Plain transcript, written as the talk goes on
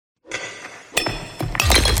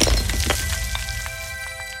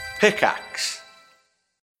Pickaxe.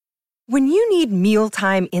 When you need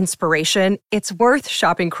mealtime inspiration, it's worth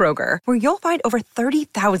shopping Kroger, where you'll find over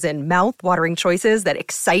 30,000 mouth-watering choices that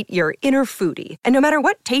excite your inner foodie. And no matter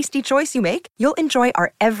what tasty choice you make, you'll enjoy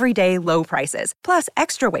our everyday low prices, plus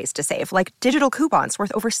extra ways to save, like digital coupons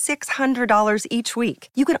worth over $600 each week.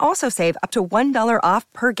 You can also save up to $1 off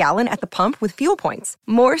per gallon at the pump with fuel points.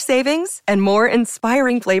 More savings and more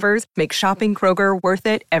inspiring flavors make shopping Kroger worth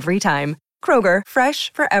it every time. Kroger,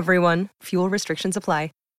 fresh for everyone. Fuel restrictions apply.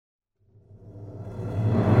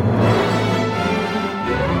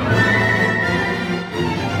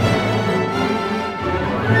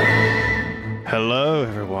 Hello,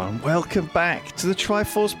 everyone. Welcome back to the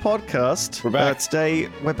Triforce podcast. We're back. Today,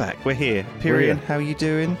 we're back. We're here. Pyrian, how are you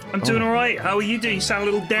doing? I'm doing all right. How are you doing? You sound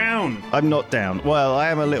a little down. I'm not down. Well, I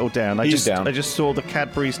am a little down. I He's down. just saw the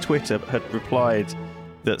Cadbury's Twitter had replied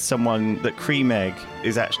that cream egg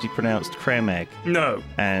is actually pronounced creme egg. No.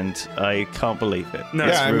 And I can't believe it. No.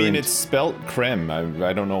 Yeah, I mean, ruined. it's spelt creme.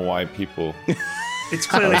 I don't know why people It's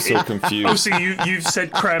clearly are so confused. Oh, so you've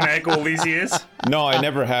said creme egg all these years? No, I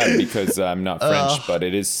never have because I'm not French, but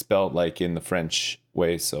it is spelt like in the French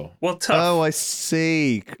way, so. Well, tough. Oh, I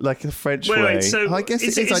see. Like the French way. Wait, so I guess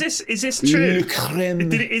is this Le true?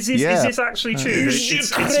 crème. Is Yeah. this actually true? That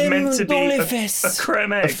it's meant to be a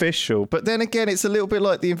creme egg. official. But then again, it's a little bit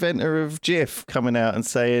like the inventor of GIF coming out and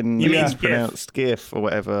saying You mean it's GIF? pronounced GIF or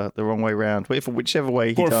whatever, the wrong way round. Whichever way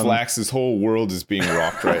he Poor done. Flax's whole world is being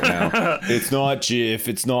rocked right now. It's not Jif,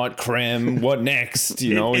 it's not creme. What next?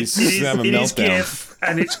 You know, he's just having a it is meltdown. GIF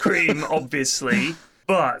and it's cream, obviously.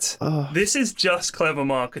 But this is just clever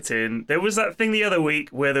marketing. There was that thing the other week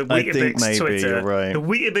where the I think Weetabix maybe Twitter, you're right. the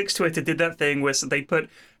Weetabix Twitter did that thing where they put,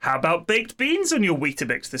 "How about baked beans on your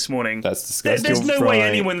Weetabix this morning?" That's disgusting. There's no You're way right.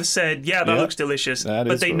 anyone said, "Yeah, that Yeah, looks delicious," that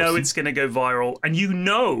but is they know gross. it's going to go viral, and you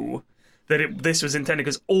know that this was intended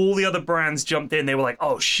because all the other brands jumped in. They were like,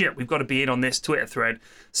 "Oh shit, we've got to be in on this Twitter thread."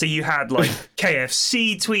 So you had like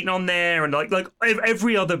KFC tweeting on there, and like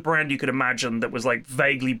every other brand you could imagine that was like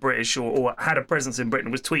vaguely British or had a presence in Britain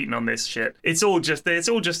was tweeting on this shit. It's all just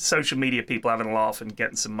social media people having a laugh and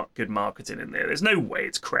getting some good marketing in there. There's no way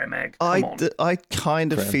it's creme egg. Come on. I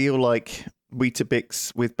kind of feel like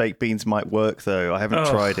Weetabix with baked beans might work, though. I haven't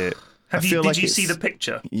tried it. Did you see the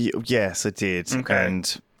picture? Yes, I did. Okay.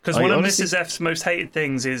 And Because one of Mrs. F's most hated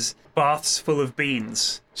things is baths full of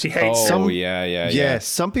beans. She hates Oh, them. yeah.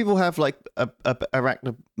 some people have like a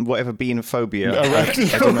arachno whatever bean phobia.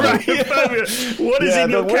 What is in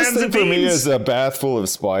your the worst cans thing of for me beans? is a bath full of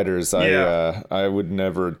spiders. Yeah. I would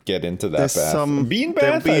never get into that There's bath. some Bean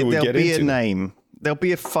bath, I would there'll get be into. a name. There'll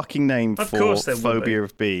be a fucking name Of for course there will phobia be.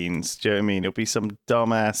 of beans. Do you know what I mean? It'll be some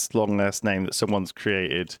dumbass, long-ass name that someone's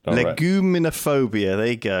created. All right. Leguminophobia. There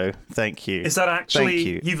you go. Thank you. Is that actually- Thank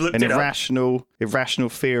you. you've looked An it up? irrational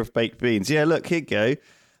fear of baked beans. Yeah, look, here you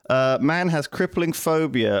go. Man has crippling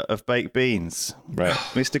phobia of baked beans. Right.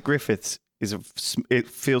 Mr. Griffiths it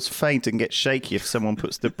feels faint and gets shaky if someone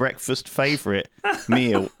puts the breakfast favourite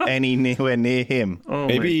meal anywhere near him. Oh,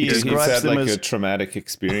 Maybe my he's describes had them like as- a traumatic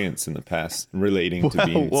experience in the past relating to Well,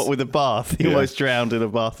 beans. what with a bath? He Yeah. almost drowned in a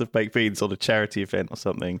bath of baked beans on a charity event or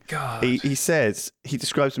something. God. He says he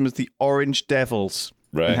describes them as the Orange Devils.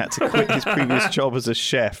 Right. And had to quit his previous job as a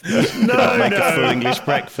chef. No, make a full no. English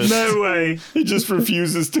breakfast. No way. He just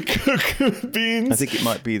refuses to cook beans. I think it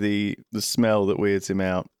might be the smell that weirds him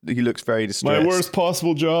out. He looks very distressed. My worst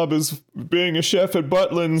possible job is being a chef at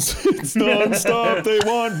Butlins. It's non-stop. They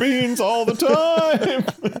want beans all the time.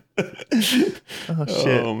 Oh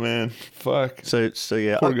shit. Oh, man. Fuck. So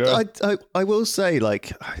yeah, Poor guy. I will say,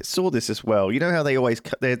 like, I saw this as well. You know how they always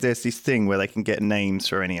there's this thing where they can get names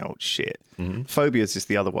for any old shit. Phobias is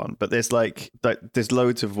the other one, but there's there's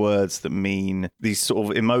loads of words that mean these sort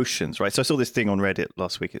of emotions, right? So I saw this thing on Reddit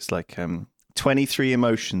last week. It's like 23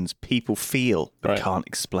 emotions people feel but Right. can't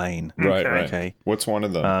explain. Right, right. Okay. What's one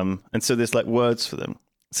of them? And so there's like words for them.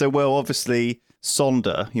 So well, obviously,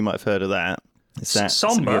 sonder. You might have heard of that. Is that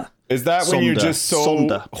Somber? Is that when you're Sonder. just so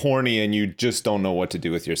Sonder. horny and you just don't know what to do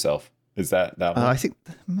with yourself? Is that one? I think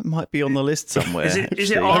that might be on the list somewhere. Is it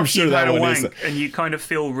actually. after sure you've that had a one is. wank and you kind of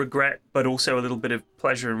feel regret, but also a little bit of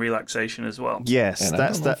pleasure and relaxation as well? Yes, And I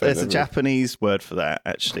that's don't know that. if I've There's a ever- Japanese word for that,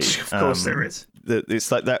 actually. Of course there is.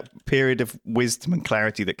 It's like that period of wisdom and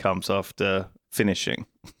clarity that comes after finishing.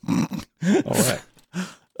 All right.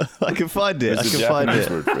 I can find it. There's I a can find Japanese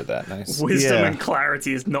it. word for that. Nice. Wisdom Yeah. and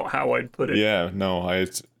clarity is not how I'd put it. Yeah, no,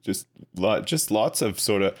 Just lots of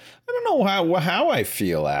sort of, I don't know how I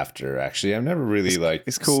feel after, actually. I've never really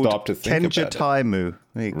It's called stopped to think Kenja about it. Taimu.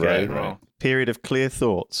 There you Right, go. right. Period of clear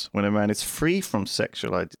thoughts when a man is free from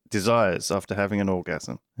sexual desires after having an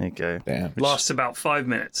orgasm. There you go. Damn. Lasts about 5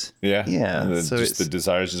 minutes. Yeah. Yeah, And so just the it's-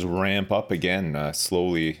 desires just ramp up again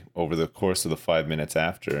slowly over the course of the 5 minutes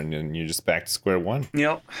after, and then you're just back to square one.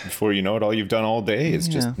 Yep. Before you know it, all you've done all day is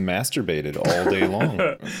just masturbated all day long.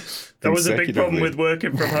 That was a big problem consecutively. with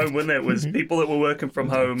working from home, wasn't it? Was people that were working from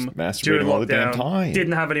home Masturbating during all the damn lockdown time.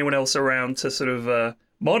 didn't have anyone else around to sort of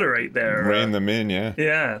moderate their. Rein them in, yeah.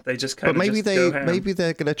 Yeah, they just kind But of. maybe go ham.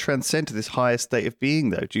 they're going to transcend to this higher state of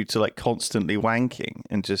being though, due to like constantly wanking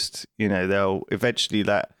and just they'll eventually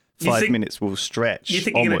that You 5 think- minutes will stretch you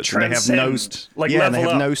think you're gonna onwards, and they have no transcend, like, and they level have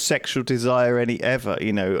up? no sexual desire ever.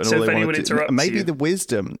 And So all if they anyone want to do, interrupts maybe you- the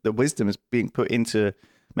wisdom is being put into.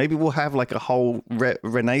 Maybe we'll have like a whole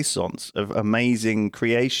renaissance of amazing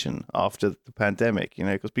creation after the pandemic,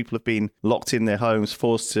 because people have been locked in their homes,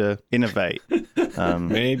 forced to innovate.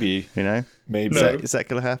 Maybe. Maybe. Is that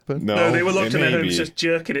going to happen? No, they were locked in their homes, maybe. just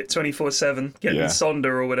jerking it 24/7, getting Yeah. Sonder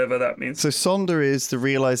or whatever that means. So Sonder is the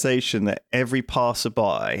realization that every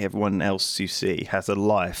passerby, everyone else you see, has a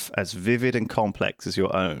life as vivid and complex as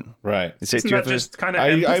your own. Right. Is it, Isn't do you that ever- just kind of I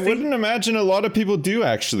empathy? wouldn't imagine a lot of people do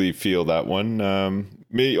actually feel that one.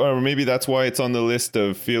 Or maybe that's why it's on the list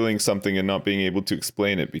of feeling something and not being able to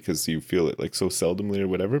explain it, because you feel it like so seldomly or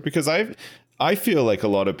whatever. Because I feel like a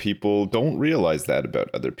lot of people don't realize that about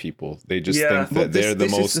other people. They just Yeah. think Well, that they're the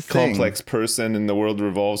this is most the thing. complex person and the world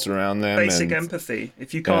revolves around them. Basic and empathy.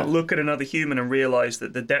 If you can't Yeah. look at another human and realize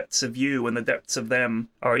that the depths of you and the depths of them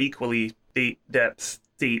are equally deep, depth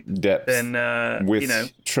then with get your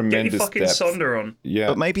tremendous fucking depth. Sonder on. Yeah.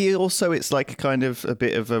 But maybe also it's like kind of a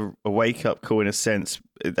bit of a wake up call in a sense.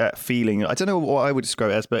 That feeling, I don't know what I would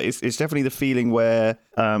describe it as, but it's definitely the feeling where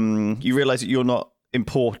you realize that you're not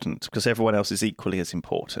important because everyone else is equally as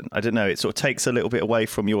important. I don't know. It sort of takes a little bit away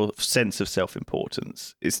from your sense of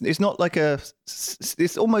self-importance. It's not like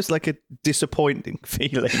it's almost like a disappointing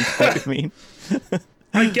feeling. You know what I mean?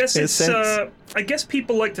 I guess In a it's. sense. I guess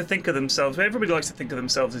people like to think of themselves. Everybody likes to think of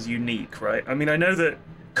themselves as unique, right? I mean, I know that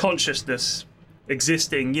consciousness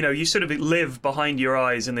existing. You sort of live behind your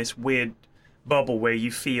eyes in this weird bubble where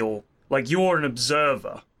you feel like you're an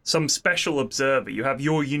observer, some special observer. You have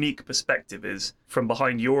your unique perspective is from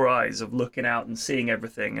behind your eyes of looking out and seeing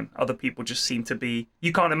everything, and other people just seem to be.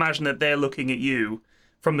 You can't imagine that they're looking at you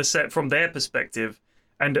from their perspective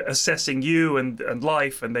and assessing you and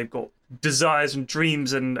life, and they've got desires and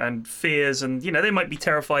dreams and fears, and they might be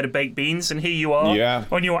terrified of baked beans, and here you are Yeah.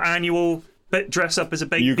 on your annual dress up as a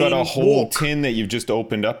baked You bean got a whole walk. tin that you've just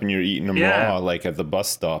opened up and you're eating them Yeah. raw, like at the bus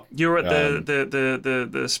stop. You're at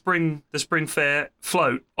the spring fair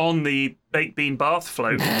float on the baked bean bath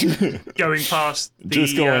float, going past the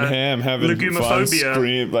Just going ham, having fun,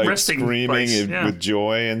 Legumophobia resting screaming place. Yeah. with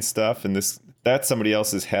joy and stuff. And that's somebody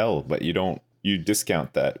else's hell, but you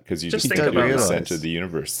discount that because you Just just think think you're about the that. center of the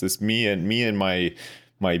universe. This me and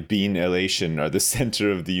my bean elation are the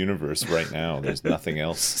center of the universe right now. There's nothing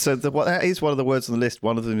else. So that is one of the words on the list.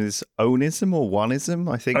 One of them is onism or oneism.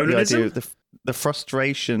 I think the Onanism? idea of the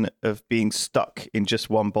frustration of being stuck in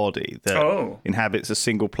just one body that Oh. inhabits a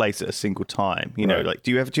single place at a single time. Right. Like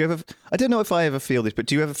do you ever? I don't know if I ever feel this, but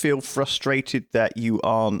do you ever feel frustrated that you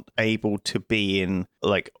aren't able to be in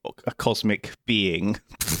like a cosmic being?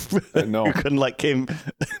 No. Who can like him?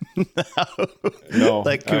 No,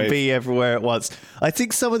 Like could be everywhere at once. I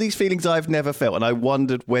think some of these feelings I've never felt, and I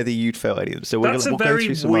wondered whether you'd felt any of them. So That's we'll a go very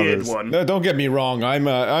through some weird others. one. No, don't get me wrong. I'm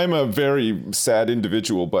a very sad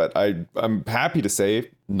individual, but I'm happy to say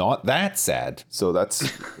not that sad. So that's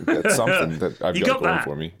something that I've You got got going that.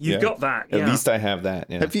 for me. You've got that, At yeah. least I have that.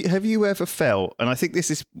 Yeah. Have you ever felt, and I think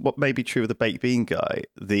this is what may be true of the baked bean guy,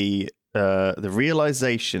 the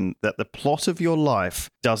realization that the plot of your life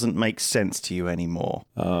doesn't make sense to you anymore?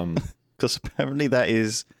 Because apparently that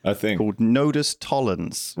is I think. called nodus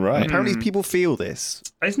tollens. Right. And apparently people feel this.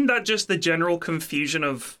 Isn't that just the general confusion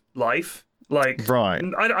of life? Like, Right.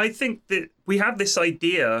 I think that we have this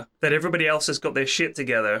idea that everybody else has got their shit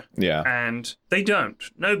together, Yeah. and they don't.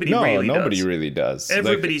 Nobody No, really nobody does. really does. Like,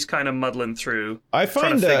 Everybody's kind of muddling through. I trying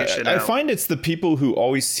find to figure shit I out. find it's the people who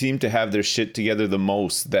always seem to have their shit together the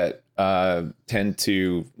most that tend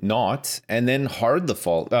to not, and then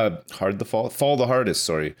fall the hardest.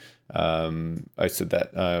 Sorry. I said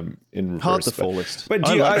that in reverse. Hard the fullest. But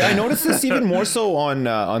I noticed this even more so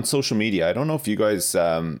on social media. I don't know if you guys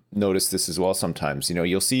notice this as well. Sometimes, you know,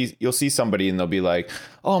 you'll see somebody and they'll be like,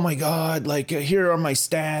 "Oh my God, like here are my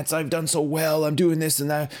stats. I've done so well. I'm doing this and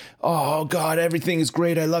that. Oh God, everything is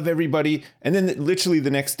great. I love everybody." And then literally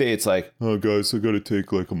the next day, it's like, "Oh guys, I got to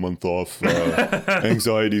take like a month off.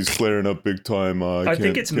 Anxiety's flaring up big time. I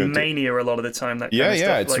think it's mania a lot of the time. That kind of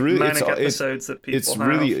stuff, it's like really manic episodes that people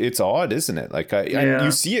have. It's odd, isn't it? Like, and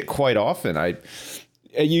you see it quite often.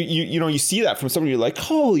 You see that from somebody. You're like,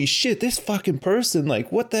 holy shit, this fucking person,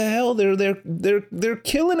 like, what the hell? They're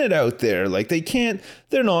killing it out there. Like, they're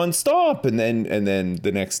nonstop. And then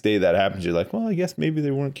the next day that happens, you're like, well, I guess maybe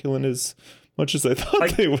they weren't killing as much as I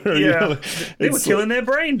thought they were. Yeah, you know? they were killing their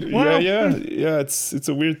brain. Wow. Yeah. It's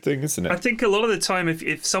a weird thing, isn't it? I think a lot of the time,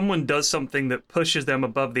 if someone does something that pushes them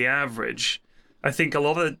above the average, I think a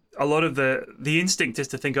lot of the instinct is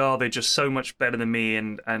to think, oh, they're just so much better than me,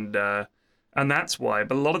 and that's why.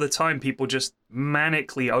 But a lot of the time, people just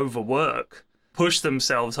manically overwork, push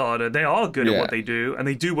themselves harder. They are good at what they do, and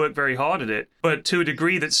they do work very hard at it, but to a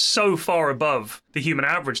degree that's so far above the human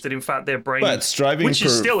average that in fact their brain, is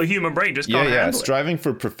still a human brain, just can't handle it. Striving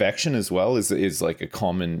for perfection as well is like a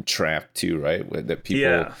common trap too, right? That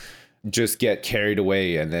people just get carried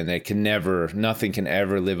away, and then nothing can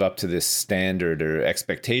ever live up to this standard or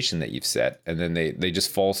expectation that you've set, and then they just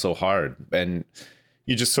fall so hard, and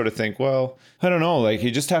you just sort of think, well, I don't know, like, you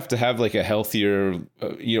just have to have like a healthier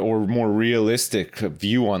or more realistic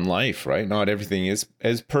view on life, right? Not everything is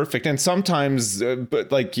as perfect, and sometimes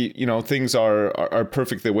but like things are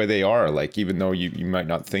perfect the way they are, like, even though you might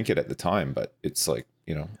not think it at the time, but it's like,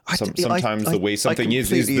 sometimes the way something is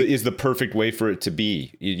the perfect way for it to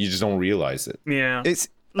be. You just don't realize it. Yeah.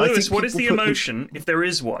 Lewis, what is the emotion, if there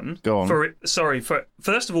is one? Go on.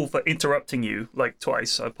 First of all, for interrupting you like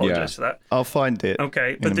twice. I apologize for that. I'll find it.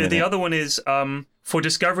 Okay, but the other one is for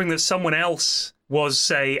discovering that someone else was,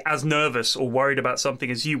 say, as nervous or worried about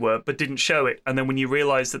something as you were, but didn't show it. And then when you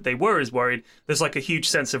realize that they were as worried, there's like a huge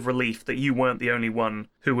sense of relief that you weren't the only one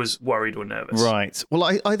who was worried or nervous. Right. Well,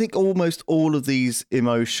 I think almost all of these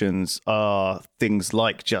emotions are things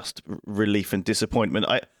like just relief and disappointment.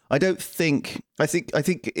 I think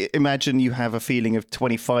imagine you have a feeling of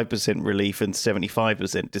 25% relief and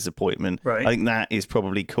 75% disappointment. Right. I think that is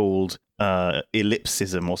probably called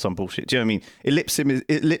ellipsism or some bullshit. Do you know what I mean?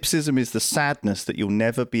 Ellipsism is the sadness that you'll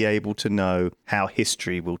never be able to know how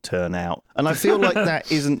history will turn out. And I feel like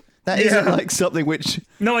that isn't like something which...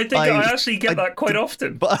 No, I think I actually get that quite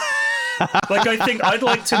often. But... like, I think I'd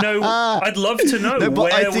like to know, I'd love to know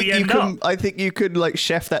where we end up. I think you could like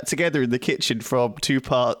chef that together in the kitchen from 2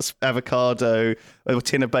 parts avocado, a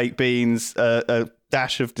tin of baked beans, a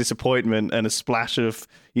dash of disappointment, and a splash of,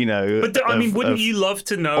 But I mean, wouldn't you love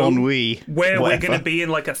to know ennui, where we're going to be in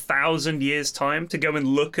like 1,000 years' time, to go and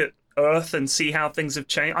look at Earth and see how things have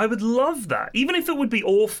changed? I would love that, even if it would be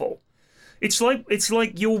awful. It's like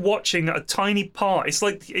you're watching a tiny part. It's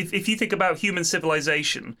like if you think about human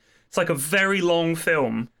civilization. It's like a very long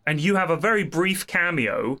film, and you have a very brief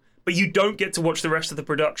cameo, but you don't get to watch the rest of the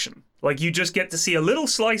production. Like, you just get to see a little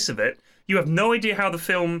slice of it. You have no idea how the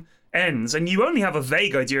film ends, and you only have a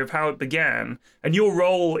vague idea of how it began, and your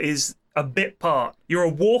role is a bit part. You're a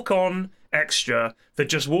walk-on extra that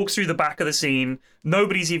just walks through the back of the scene.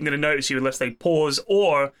 Nobody's even going to notice you unless they pause,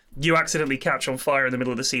 or you accidentally catch on fire in the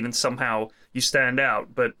middle of the scene and somehow you stand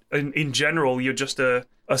out. But in general, you're just a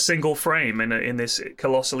single frame in this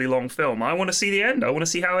colossally long film. I want to see the end. I want to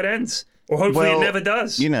see how it ends, or hopefully it never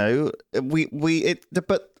does. I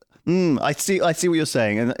see what you're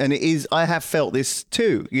saying, and it is. I have felt this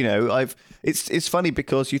too. It's funny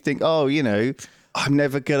because you think, I'm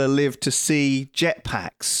never gonna live to see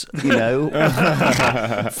jetpacks.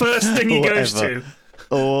 First thing he goes to.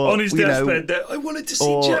 Or, on his deathbed, I wanted to see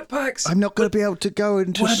jetpacks. I'm not going to be able to go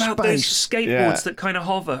into space. What about those skateboards that kind of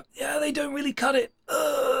hover? Yeah, they don't really cut it.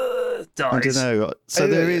 Dies. I don't know. So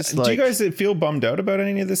there is like... Do you guys feel bummed out about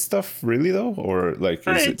any of this stuff, really, though? Or like,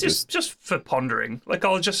 is it just for pondering? Like,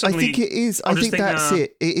 I'll just suddenly... I think it is. I think that's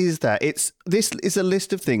it. It is that. This is a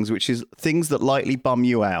list of things, which is things that lightly bum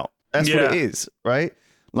you out. That's what it is, right?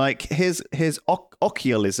 Like, here's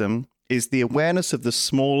oculism is the awareness of the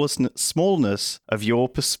smallness of your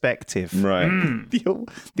perspective. Right.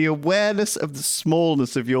 The awareness of the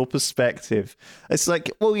smallness of your perspective. It's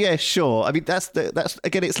like, well, yeah, sure. I mean, that's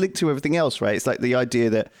again, it's linked to everything else, right? It's like the idea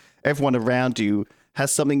that everyone around you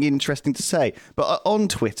has something interesting to say. But on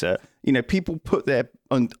Twitter, you know, people put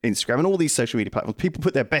on Instagram and all these social media platforms, people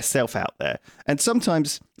put their best self out there. And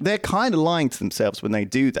sometimes they're kind of lying to themselves when they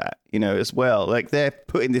do that, you know, as well. Like they're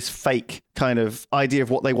putting this fake kind of idea of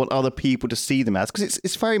what they want other people to see them as, because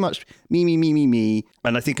it's very much me.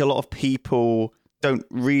 And I think a lot of people don't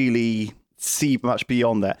really see much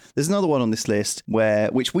beyond that. There's another one on this list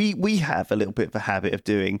which we have a little bit of a habit of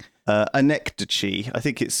doing, anecdoche. I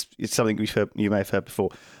think it's something you may have heard before.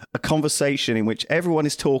 A conversation in which everyone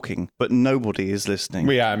is talking but nobody is listening.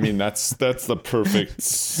 Yeah, I mean that's the perfect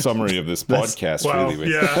summary of this podcast.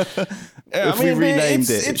 Really, yeah. If we renamed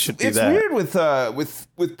it should be that. It's weird with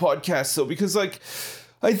podcasts though, because like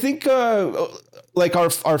I think like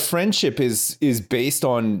our friendship is based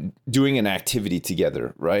on doing an activity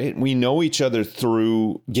together, right? We know each other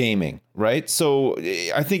through gaming, right? So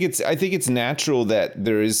I think it's natural that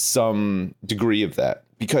there is some degree of that,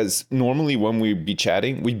 because normally when we'd be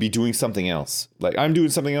chatting, we'd be doing something else. Like I'm doing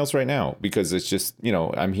something else right now, because it's just, you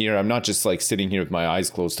know, I'm here. I'm not just like sitting here with my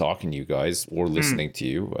eyes closed talking to you guys or listening to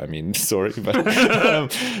you. I mean, sorry, but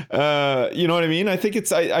you know what I mean? I think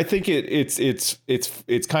it's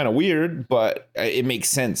kind of weird, but it makes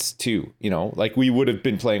sense too. You know, like we would have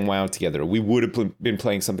been playing WoW together. We would have been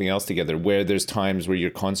playing something else together, where there's times where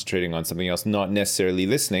you're concentrating on something else, not necessarily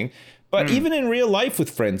listening. But even in real life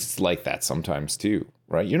with friends, it's like that sometimes too,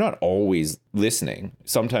 right? You're not always listening.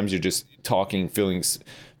 Sometimes you're just talking, filling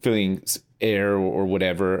air or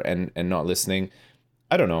whatever, and not listening.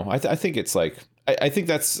 I don't know. I think it's like, I think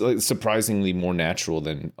that's like surprisingly more natural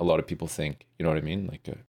than a lot of people think. You know what I mean? Like,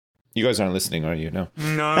 you guys aren't listening, are you? No.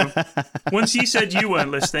 Once you said you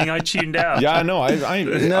weren't listening, I tuned out. Yeah, no,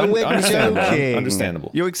 we're joking.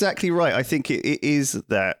 Understandable. You're exactly right. I think it is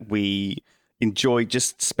that we enjoy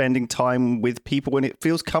just spending time with people when it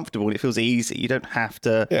feels comfortable and it feels easy. You don't have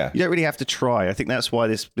to. Yeah. You don't really have to try. I think that's why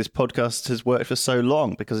this podcast has worked for so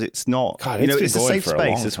long, because it's not. God, it's a safe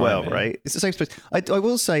space as well, man. right? It's a safe space. I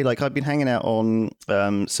will say, like, I've been hanging out on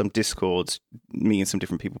some Discords, meeting some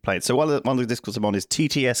different people playing. So one of the Discords I'm on is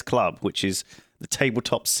TTS Club, which is the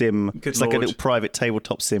tabletop sim. It's like a little private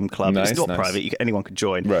tabletop sim club. Nice, it's not nice. private. Anyone can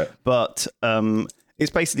join. Right. But it's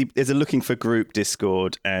basically, there's a looking for group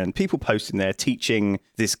Discord and people posting there teaching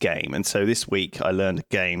this game. And so this week I learned a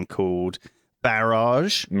game called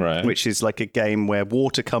Barrage, right, which is like a game where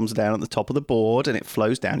water comes down at the top of the board and it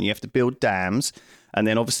flows down. You have to build dams. And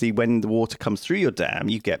then obviously when the water comes through your dam,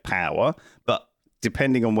 you get power. But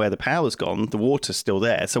depending on where the power's gone, the water's still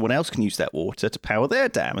there. Someone else can use that water to power their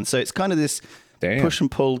dam. And so it's kind of this push and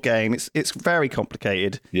pull game. It's very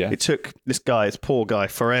complicated. Yeah. It took this poor guy,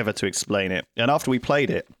 forever to explain it. And after we played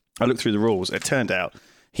it, I looked through the rules. It turned out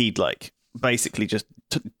he'd like basically just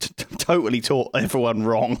totally taught everyone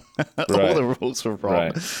wrong. All the rules were wrong.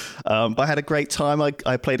 Right. But I had a great time. I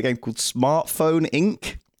played a game called Smartphone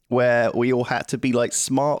Inc., where we all had to be like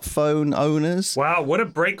smartphone owners. Wow, what a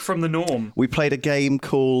break from the norm. We played a game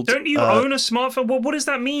called... Don't you own a smartphone? Well, what does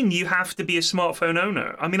that mean, you have to be a smartphone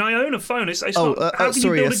owner? I mean, I own a phone. How can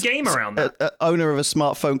you build a game around that? Owner of a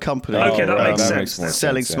smartphone company. Okay, that makes sense. Makes more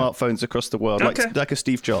selling sense, yeah. smartphones across the world, like a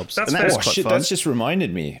Steve Jobs. That's and fair. that was Oh quite shit, fun. that's just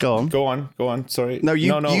reminded me. Go on. Go on. Sorry. No,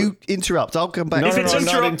 you interrupt. I'll come back. If it's I'm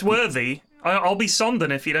not interrupt worthy, I'll be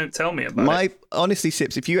sondern if you don't tell me about it. Honestly,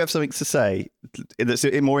 Sips, if you have something to say that's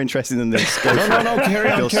more interesting than this, go No, carry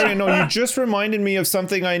on. No, you just reminded me of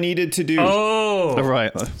something I needed to do. Oh,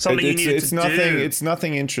 right. Something you needed to do. It's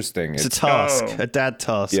nothing interesting. It's a task, a dad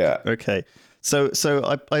task. Yeah. Okay. So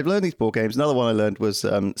I've learned these board games. Another one I learned was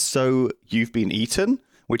So You've Been Eaten,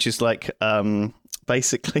 which is like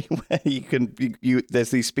basically where you can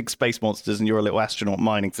there's these big space monsters and you're a little astronaut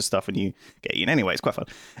mining for stuff and you get eaten. Anyway, it's quite fun.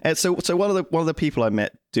 And so one of the people I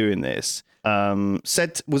met doing this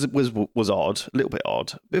said was odd, a little bit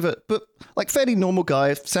odd, but like fairly normal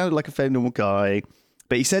guy. Sounded like a fairly normal guy.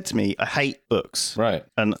 But he said to me, "I hate books." Right.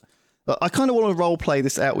 And I kind of want to role play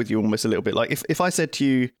this out with you almost a little bit. Like if I said to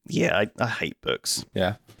you, "Yeah, I hate books."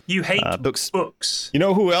 Yeah. You hate books. books. You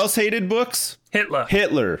know who else hated books? Hitler.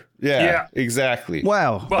 Yeah. Exactly.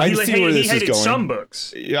 Wow. Well, he hated some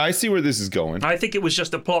books. Yeah, I see where this is going. I think it was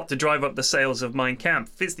just a plot to drive up the sales of Mein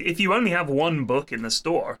Kampf. If you only have one book in the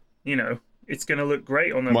store, you know, it's going to look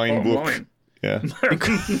great on the Mein bottom book. line. Yeah. You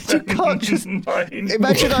can't just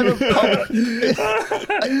imagine I'm a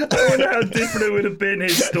I wonder how different it would have been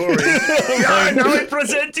his story. Yeah, now I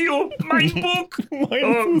present to you my book.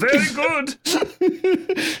 Very good.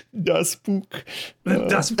 Das Buch.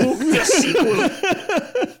 Das Buch, the sequel.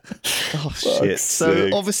 Oh, shit. So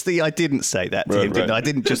sake. obviously I didn't say that to him, didn't I? I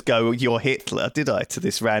didn't just go, you're Hitler, did I, to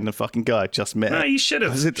this random fucking guy I just met. No, you should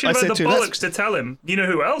have. I Should said have had the to him, bollocks to tell him. You know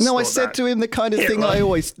who else? No, I thought said that? to him the kind of thing Hitler. I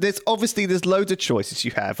always... There's loads of choices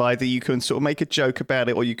you have. Either you can sort of make a joke about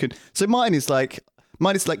it, or you can... So mine is like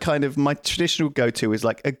kind of my traditional go-to is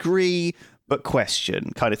like agree but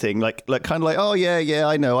question kind of thing. Like oh yeah,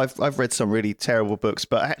 I know I've read some really terrible books,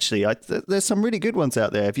 but actually there's some really good ones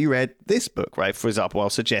out there. Have you read this book, right? For example, I'll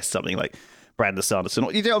suggest something like Brandon Sanderson.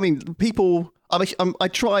 You know what I mean? People, I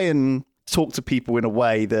try and talk to people in a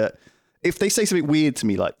way that if they say something weird to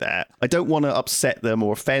me like that, I don't want to upset them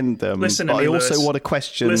or offend them. Listen to but me, I also Lewis. want to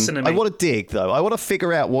question. Listen to me. I want to dig, though. I want to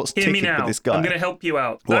figure out what's Hear me ticking now. for this guy. I'm going to help you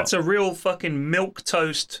out. What? That's a real fucking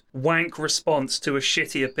milquetoast wank response to a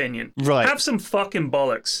shitty opinion. Right. Have some fucking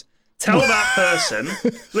bollocks. Tell that person,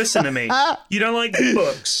 listen to me, you don't like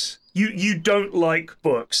books. You don't like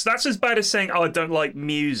books. That's as bad as saying, oh, I don't like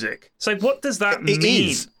music. So what does that It mean?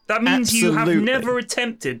 is. That means you have Absolutely. never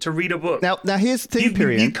attempted to read a book. Now here's the thing,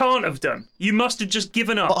 Pyrian. You can't have done. You must have just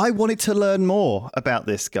given up. But I wanted to learn more about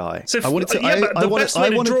this guy. So I wanted to. yeah, but the best way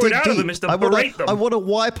to draw it dig out of deep. them is to I wanna- berate them. I want to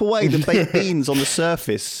wipe away the baked beans on the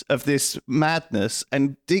surface of this madness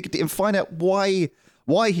and dig and find out why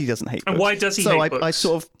he doesn't hate books. And why does he so hate books?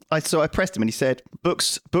 I pressed him and he said,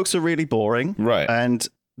 books are really boring, Right. And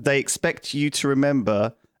they expect you to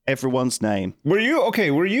remember everyone's name. Were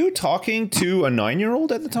you talking to a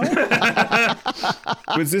 9-year-old at the time?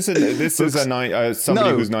 Was this is a somebody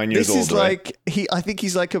No, who's 9 years this old, is right? like I think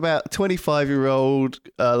he's like about 25-year-old,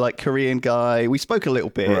 like Korean guy. We spoke a little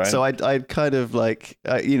bit, Right. so I kind of like,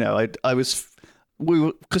 I was.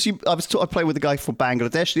 I played with a guy from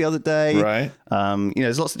Bangladesh the other day. Right.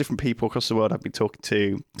 There's lots of different people across the world I've been talking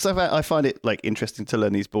to. So I find it like interesting to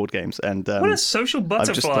learn these board games. And What a social just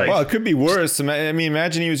butterfly. like- Well, it could be worse. I mean,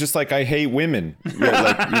 imagine he was just like, I hate women.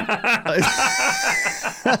 Yeah, like,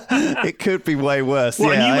 it could be way worse.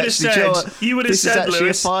 Well, yeah, you would have actually, said, Joe, this is actually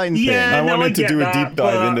Lewis, a fine thing. yeah, I no, wanted to get do a that, deep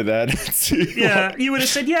dive but- into that. And see Yeah, you would have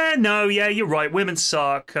said, yeah, you're right. Women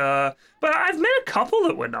suck. But I've met a couple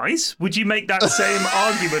that were nice. Would you make that same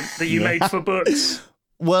argument that you made for books?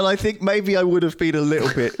 Well, I think maybe I would have been a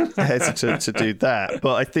little bit hesitant to do that,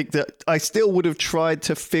 but I think that I still would have tried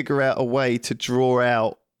to figure out a way to draw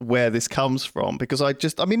out where this comes from, because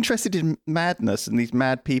I'm interested in madness and these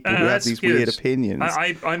mad people who have That's these good. weird opinions.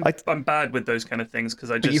 I'm bad with those kind of things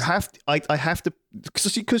because I But just you have to, I have to,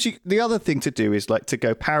 because the other thing to do is like to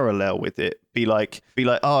go parallel with it. Be like,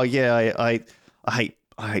 oh yeah, I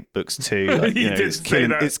hate books too. Like, You did say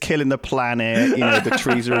that. It's killing the planet. The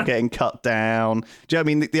trees are all getting cut down. Do you know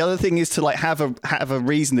what I mean? The other thing is to like have a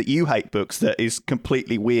reason that you hate books that is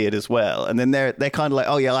completely weird as well. And then they're kind of like,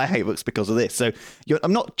 oh yeah, I hate books because of this. So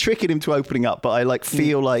I'm not tricking him to opening up, but I like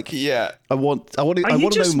feel like Yeah. I want to Are you know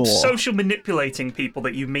just more. social manipulating people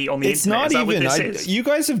that you meet on the It's internet? not Is that even. what this is? You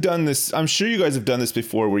guys have done this. I'm sure you guys have done this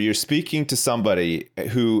before, where you're speaking to somebody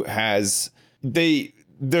who has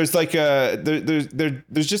there's like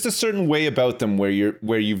there's just a certain way about them where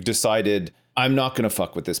you've decided, I'm not going to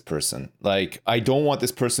fuck with this person. Like, I don't want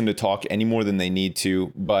this person to talk any more than they need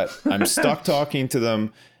to, but I'm stuck talking to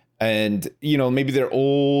them. And, maybe they're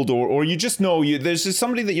old or you just know there's just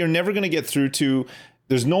somebody that you're never going to get through to.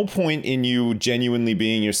 There's no point in you genuinely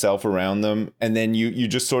being yourself around them. And then you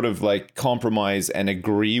just sort of like compromise and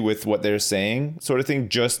agree with what they're saying, sort of thing,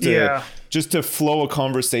 just to flow a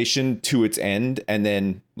conversation to its end and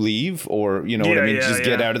then leave, or what I mean,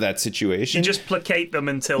 get out of that situation. You just placate them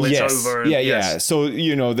until it's over. Yeah. So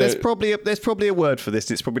there's probably a word for this.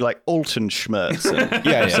 It's probably like Alton Schmerz.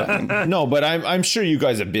 yeah. No, but I'm sure you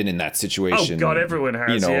guys have been in that situation. Oh God, everyone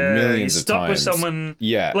has. Millions You're of times. stuck with someone.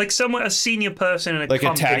 Yeah. Like a senior person in a like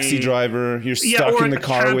company. a taxi driver. You're stuck or in the a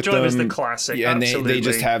car cab with driver's them. the classic. Yeah, and absolutely. they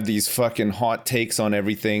just have these fucking hot takes on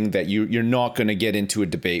everything that you're not going to get into a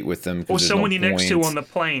debate with them. Or someone no you're next to point. on the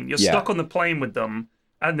plane. You're stuck on the plane with them,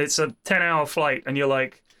 and it's a 10-hour flight, and you're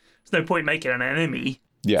like, there's no point making an enemy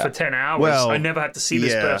for 10 hours. Well, I never have to see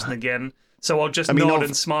this person again. So I'll just nod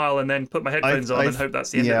and smile and then put my headphones on and hope that's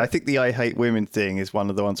the end of it. I think the I hate women thing is one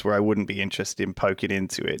of the ones where I wouldn't be interested in poking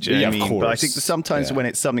into it. Do you know what I mean? of course. But I think that sometimes when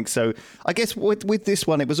it's something so... I guess with this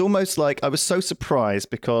one, it was almost like I was so surprised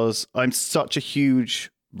because I'm such a huge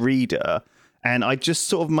reader, and I just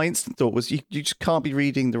sort of, my instant thought was, you just can't be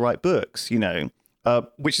reading the right books,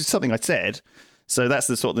 which is something I said. So that's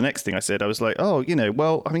the sort of the next thing I said. I was like, oh,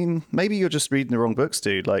 well, I mean, maybe you're just reading the wrong books,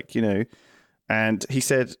 dude. Like, And he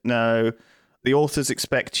said, no, the authors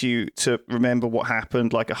expect you to remember what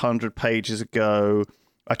happened like 100 pages ago.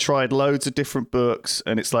 I tried loads of different books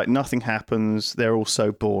and it's like nothing happens. They're all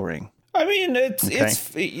so boring. I mean,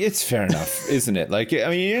 it's fair enough, isn't it? Like, I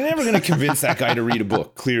mean, you're never going to convince that guy to read a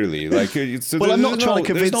book. Clearly, like, so well, I'm not trying to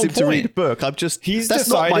convince him to read a book. I'm just he's that's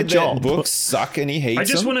decided not my job. that books suck and he hates them. I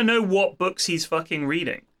just want to know what books he's fucking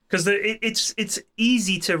reading. Because it's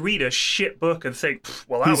easy to read a shit book and think,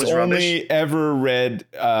 well, that was rubbish. He's only ever read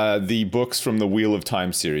the books from the Wheel of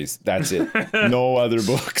Time series. That's it. No other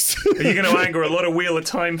books. Are you going to anger a lot of Wheel of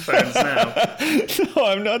Time fans now? No,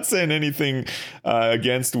 I'm not saying anything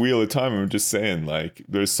against Wheel of Time. I'm just saying, like,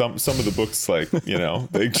 there's some of the books, like, you know,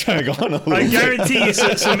 they drag on a little I bit. guarantee you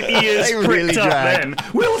some ears They pricked really up drag. then.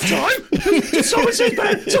 Wheel of Time? Did someone say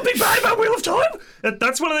something bad about Wheel of Time?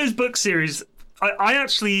 That's one of those book series.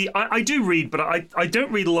 I do read, but I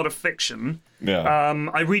don't read a lot of fiction. Yeah.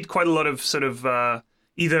 I read quite a lot of sort of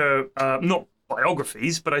either not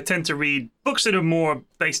biographies, but I tend to read books that are more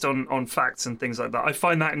based on facts and things like that. I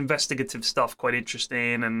find that investigative stuff quite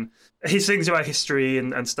interesting, and his things about history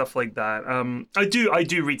and stuff like that. I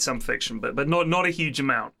do read some fiction, but not a huge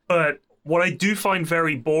amount. But what I do find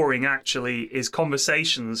very boring actually is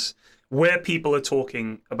conversations where people are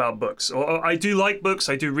talking about books. Or I do like books,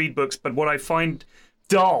 I do read books, but what I find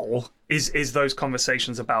dull is those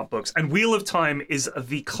conversations about books. And Wheel of Time is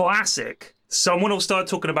the classic. Someone will start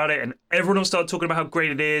talking about it and everyone will start talking about how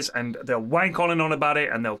great it is, and they'll wank on and on about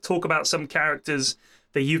it, and they'll talk about some characters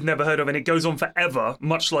that you've never heard of, and it goes on forever,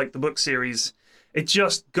 much like the book series. It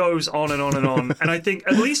just goes on and on and on. And I think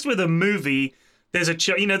at least with a movie, there's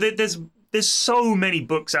there's so many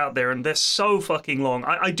books out there, and they're so fucking long.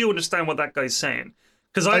 I do understand what that guy's saying.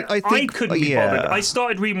 Because I couldn't be bothered. I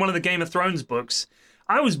started reading one of the Game of Thrones books.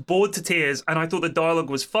 I was bored to tears, and I thought the dialogue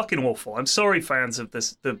was fucking awful. I'm sorry, fans of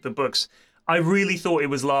the books. I really thought it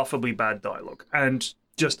was laughably bad dialogue. And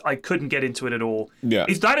just, I couldn't get into it at all. Yeah.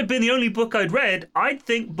 If that had been the only book I'd read, I'd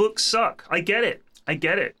think books suck. I get it.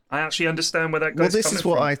 I actually understand where that guy's coming from. Well, this is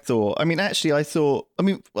what I thought. I mean, actually,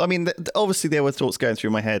 obviously there were thoughts going through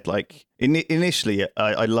my head. Like, initially,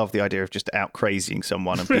 I love the idea of just out crazying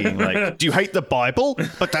someone and being like, do you hate the Bible?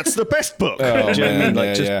 But that's the best book. Oh, Do you know what I mean? man,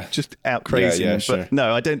 Like, just out crazying them. sure. But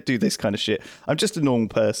no, I don't do this kind of shit. I'm just a normal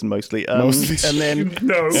person mostly. Mostly. And then...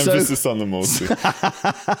 No. Emphasis on the mostly.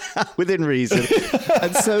 within reason.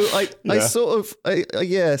 And so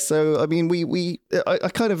so I mean I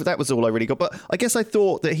kind of, that was all I really got, but I guess I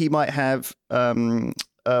thought that he might have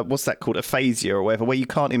what's that called, aphasia or whatever, where you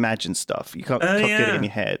can't imagine stuff, you can't get it in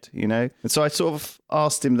your head, you know. And so I sort of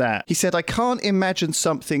asked him that. He said, I can't imagine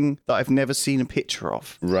something that I've never seen a picture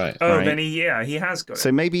of. Right. Oh, right? then he has got it.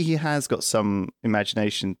 So maybe he has got some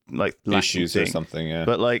imagination, like Issues thing. Or something, yeah.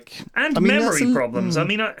 But like, And I mean, memory problems. I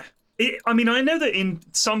mean, I know that in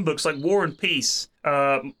some books, like War and Peace,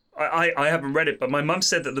 I haven't read it, but my mum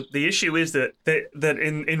said that the issue is that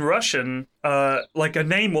in Russian, like a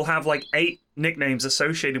name will have like 8 nicknames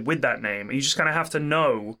associated with that name, and you just kind of have to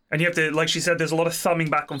know. And you have to, like she said, there's a lot of thumbing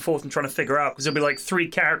back and forth and trying to figure out, because there'll be like 3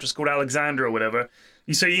 characters called Alexander or whatever.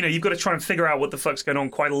 So, you've got to try and figure out what the fuck's going on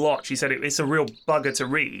quite a lot. She said it's a real bugger to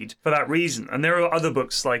read for that reason. And there are other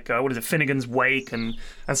books like, Finnegan's Wake and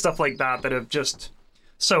stuff like that are just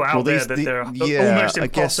so out there that they're almost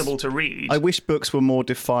impossible to read. I wish books were more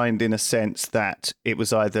defined in a sense that it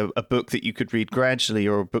was either a book that you could read gradually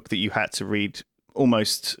or a book that you had to read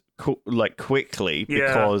almost quickly,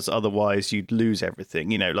 because otherwise you'd lose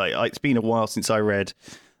everything. It's been a while since I read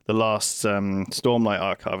the last Stormlight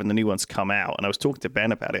Archive, and the new one's come out, and I was talking to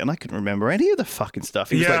Ben about it, and I couldn't remember any of the fucking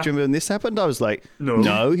stuff. He was like, do you remember when this happened? I was like,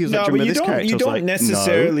 no. He was like, do you remember this character? You don't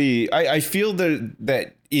necessarily... No. I feel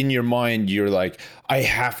that in your mind, you're like, I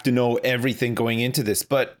have to know everything going into this.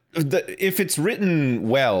 But if it's written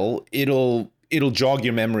well, it'll jog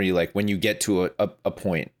your memory, like when you get to a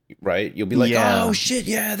point. Right, you'll be like, oh shit,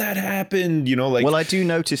 yeah, that happened. Well, I do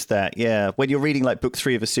notice that. Yeah, when you're reading like book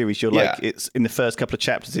 3 of a series, you're like, it's in the first couple of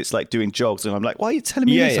chapters, it's like doing jogs, and I'm like, why are you telling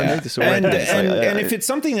me this? I know this already. And if it's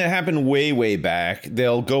something that happened way back,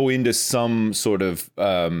 they'll go into some sort of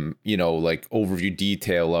like overview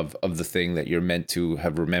detail of the thing that you're meant to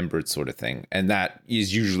have remembered, sort of thing, and that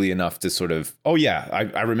is usually enough to sort of, oh yeah,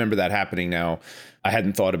 I remember that happening now. I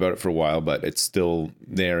hadn't thought about it for a while, but it's still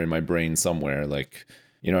there in my brain somewhere, like.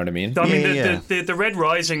 You know what I mean? I mean, the Red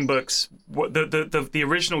Rising books, the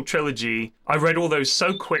original trilogy, I read all those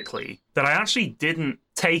so quickly that I actually didn't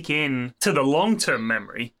take in to the long-term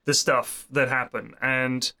memory the stuff that happened.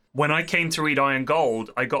 And when I came to read Iron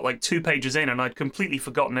Gold, I got like 2 pages in, and I'd completely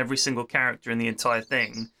forgotten every single character in the entire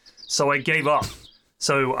thing. So I gave up.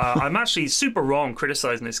 So I'm actually super wrong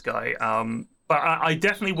criticizing this guy. But I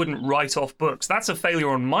definitely wouldn't write off books. That's a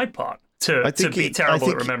failure on my part to think be it- terrible I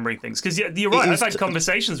at think remembering things. Because you're right. I've is had t-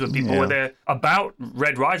 conversations with people yeah. where they're about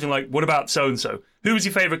Red Rising, like, what about so and so? Who was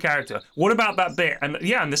your favorite character? What about that bit? And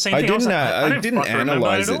and the same thing. I didn't fucking remember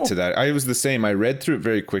analyze at it all. to that. I was the same. I read through it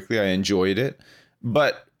very quickly. I enjoyed it,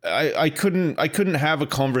 but I couldn't have a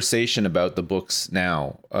conversation about the books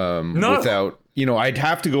now without, I'd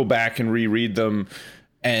have to go back and reread them.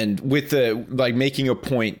 And with the making a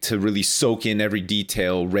point to really soak in every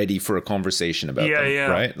detail, ready for a conversation about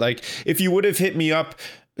them, right? Like if you would have hit me up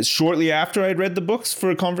shortly after I'd read the books for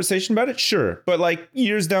a conversation about it, sure. But like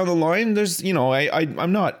years down the line, there's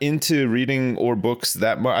I'm not into reading or books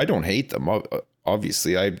that much. I don't hate them,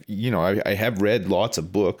 obviously. I have read lots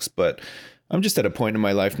of books, but I'm just at a point in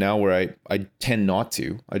my life now where I tend not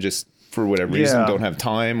to. I just, for whatever reason, don't have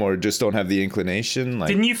time or just don't have the inclination.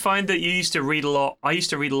 Didn't you find that you used to read a lot? I used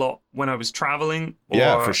to read a lot when I was traveling. Or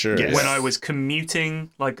Yeah, for sure. When I was commuting,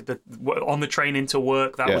 on the train into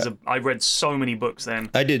work, I read so many books then.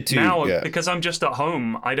 I did too. Now, because I'm just at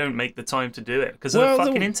home, I don't make the time to do it because of the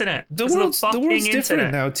fucking internet. The world's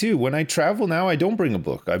different now too. When I travel now, I don't bring a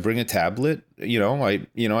book. I bring a tablet.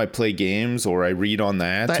 I play games or I read on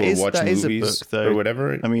that or watch movies or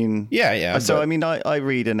whatever. I mean, yeah. So I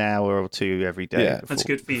read an hour or two every day. Yeah. That's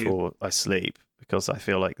good for you. Before I sleep, because I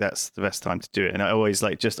feel like that's the best time to do it. And I always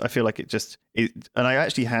I feel like and I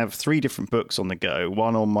actually have 3 different books on the go.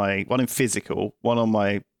 One in physical, one on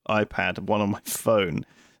my iPad, and one on my phone.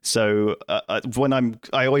 So I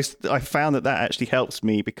found that actually helps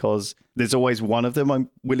me because there's always one of them I'm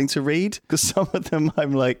willing to read, because some of them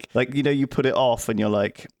I'm like you put it off and you're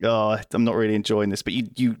like, oh, I'm not really enjoying this, but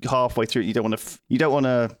you halfway through it, you don't want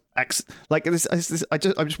to I'm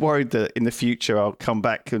just worried that in the future I'll come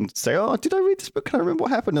back and say, oh, did I read this book? Can I remember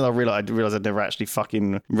what happened? And I realize I'd never actually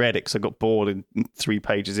fucking read it because I got bored in 3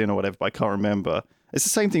 pages in or whatever, but I can't remember. It's the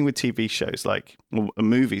same thing with TV shows, or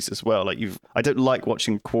movies as well. I don't like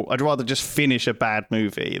watching. I'd rather just finish a bad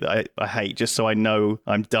movie that I hate, just so I know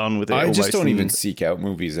I'm done with it. I just don't even seek out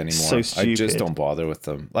movies anymore. So stupid. I just don't bother with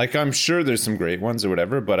them. I'm sure there's some great ones or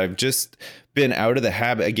whatever, but I've just been out of the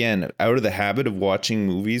habit of watching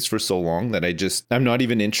movies for so long that I'm not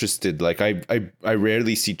even interested. I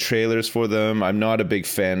rarely see trailers for them. I'm not a big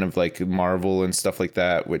fan of Marvel and stuff like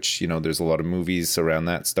that, which, there's a lot of movies around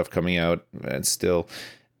that stuff coming out and still.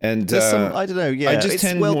 And I don't know. Yeah, I just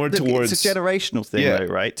tend more towards. It's a generational thing,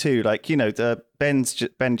 though, right? Too, Ben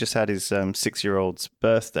just had his 6-year-old's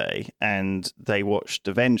birthday, and they watched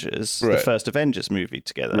Avengers, the first Avengers movie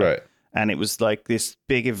together, right? And it was this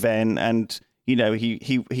big event, and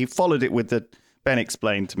he followed it with Ben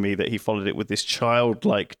explained to me that he followed it with this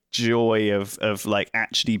childlike joy of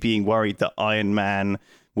actually being worried that Iron Man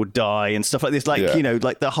would die and stuff like this,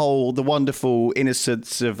 the wonderful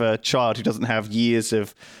innocence of a child who doesn't have years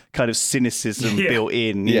of kind of cynicism built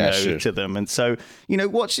in, to them. And so,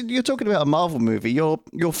 you're talking about a Marvel movie. You're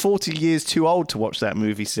 40 years too old to watch that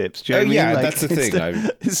movie, Sips. Do you know what I mean? That's the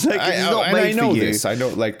thing. It's not made for you. This. I know,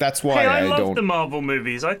 that's why I love the Marvel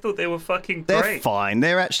movies. I thought they were fucking great. They're fine.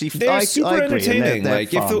 They're actually they're super entertaining. They're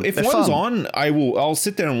if one's on, I'll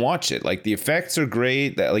sit there and watch it. The effects are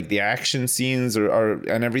great. That the action scenes are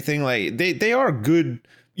and everything. They are good.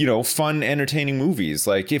 Fun, entertaining movies.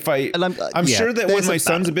 I'm sure that when my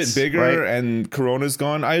son's a bit bigger and Corona's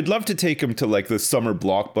gone, I'd love to take him to the summer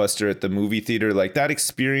blockbuster at the movie theater. That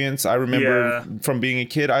experience, I remember from being a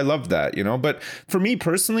kid. I loved that, But for me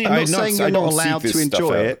personally, I'm not saying you're not allowed to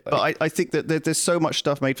enjoy it, but I think that there's so much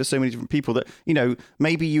stuff made for so many different people that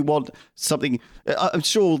maybe you want something. I'm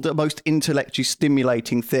sure the most intellectually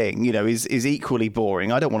stimulating thing, is equally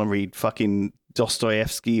boring. I don't want to read fucking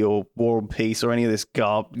Dostoevsky or War and Peace or any of this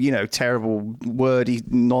terrible wordy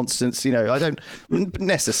nonsense. I don't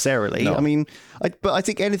necessarily. No. I mean, but I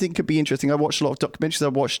think anything could be interesting. I watched a lot of documentaries. I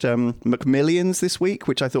watched Macmillions this week,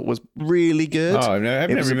 which I thought was really good. Oh, I've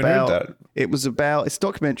never even heard that. It's a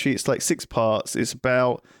documentary. It's 6 parts. It's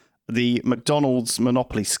about the McDonald's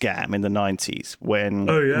monopoly scam in the 90s when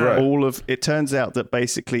it turns out that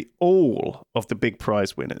basically all of the big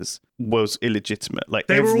prize winners was illegitimate.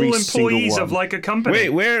 They were every all employees of a company. Wait,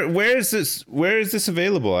 where is this? Where is this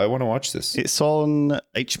available? I want to watch this. It's on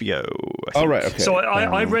HBO. Oh, right, okay. So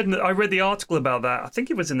I read the article about that. I think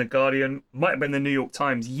it was in the Guardian, might have been the New York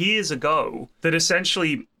Times years ago. That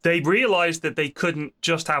essentially they realized that they couldn't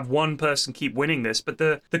just have one person keep winning this, but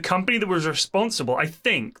the company that was responsible, I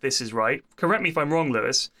think this is right. Correct me if I'm wrong,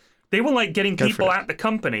 Lewis. They were getting people at the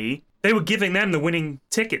company They were giving them the winning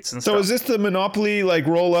tickets and So stuff. is this the Monopoly, like,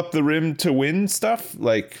 roll up the rim to win stuff?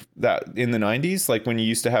 Like that in the 90s? Like when you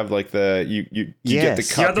used to have, like, you get the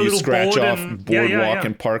Yes. cup, the you little scratch board off and- Boardwalk yeah.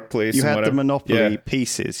 and Park Place You and had whatever. the Monopoly Yeah.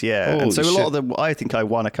 pieces, yeah. Holy and so a lot shit. of them, I think I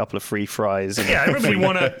won a couple of free fries. And Yeah, everybody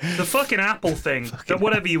won the fucking apple thing.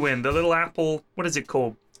 Whatever you win, the little apple. What is it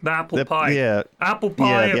called? The apple pie. yeah. Apple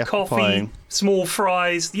pie, Yeah, the a apple coffee, pie. small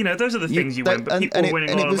fries. You know, those are the things you win. But people are winning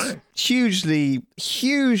a and lot it of was money.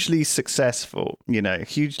 hugely successful. You know,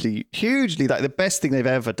 hugely like the best thing they've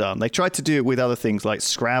ever done. They tried to do it with other things like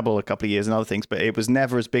Scrabble a couple of years and other things, but it was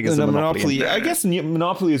never as big as the Monopoly. I guess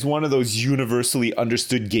Monopoly is one of those universally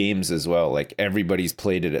understood games as well. Like everybody's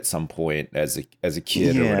played it at some point as a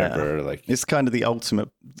kid or whatever. Like it's kind of the ultimate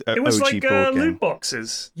It was OG like board game. loot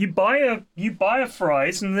boxes. You buy a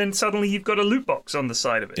frise, and then suddenly you've got a loot box on the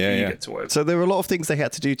side of it. Yeah, that you yeah. get to open. So there were a lot of things they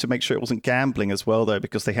had to do to make sure it wasn't gambling as well, though,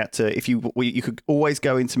 because they had to. If you could always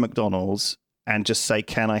go into McDonald's and just say,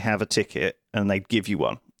 "Can I have a ticket?" and they'd give you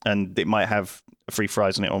one, and it might have free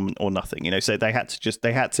fries on it or nothing. You know, so they had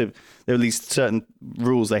to. There were these certain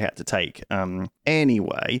rules they had to take.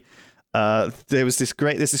 Anyway. There's this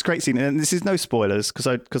great scene, and this is no spoilers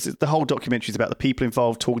because the whole documentary is about the people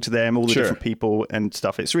involved, talking to them, all the Sure. different people and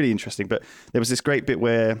stuff. It's really interesting. But there was this great bit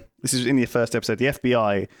where this is in the first episode. The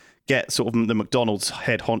FBI get sort of the McDonald's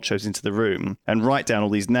head honchos into the room and write down all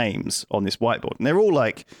these names on this whiteboard, and they're all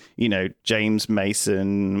like, you know, James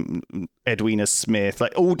Mason, Edwina Smith,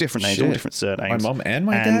 like all different names, all Shit. different surnames. my mom and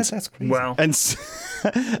my dad. That's crazy. Wow. And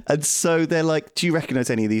so they're like, do you recognize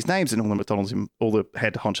any of these names? And all the McDonald's, all the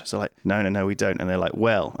head honchos are like, no, we don't. And they're like,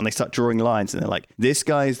 well, and they start drawing lines, and they're like, this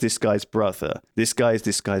guy is this guy's brother, this guy is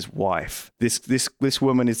this guy's wife, this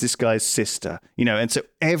woman is this guy's sister, you know. And so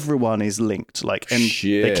everyone is linked, like, and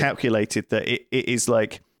Shit. they calculated that it is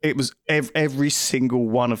like, it was every single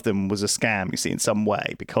one of them was a scam, you see, in some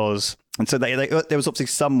way, because. And so there was obviously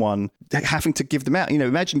someone having to give them out. You know,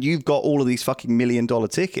 imagine you've got all of these fucking $1 million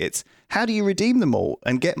tickets. How do you redeem them all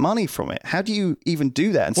and get money from it? How do you even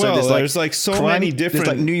do that? And so Well, there's like so many different.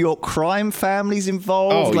 There's like New York crime families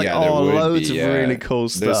involved. There would loads be, of really cool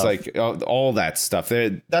There's stuff. like all that stuff.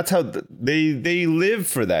 That's how they live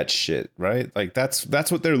for that shit, right? Like that's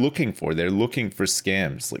what they're looking for. They're looking for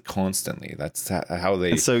scams like constantly. That's how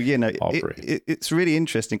they. And so, you know, operate. it's really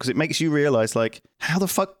interesting because it makes you realize, like, how the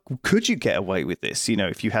fuck could you get away with this? You know,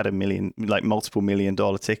 if you had multiple $1 million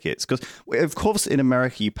tickets, because of course in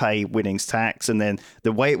America you pay winnings tax, and then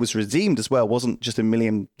the way it was redeemed as well wasn't just $1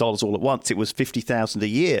 million all at once. It was $50,000 a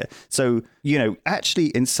year. So, you know, actually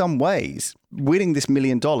in some ways, winning this $1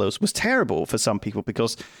 million was terrible for some people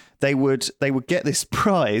because they would get this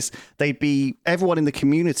prize. Everyone in the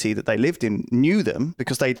community that they lived in knew them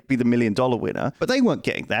because they'd be the $1 million winner, but they weren't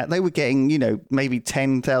getting that. They were getting, you know, maybe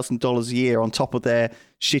 $10,000 a year on top of their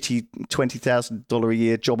shitty $20,000 a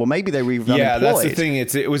year job, or maybe they were even unemployed. That's the thing.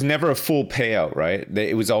 It was never a full payout, right?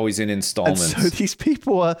 It was always in installments. And so these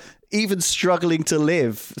people are even struggling to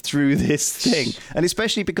live through this thing, and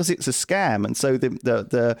especially because it's a scam. And so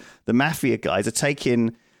the mafia guys are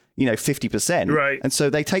taking, you know, 50%, right? And so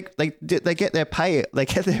they get their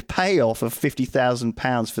payoff of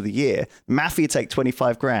 £50,000 for the year. Mafia take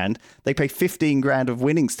 25 grand. They pay 15 grand of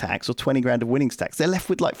winnings tax or 20 grand of winnings tax. They're left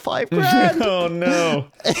with like 5 grand. Oh no,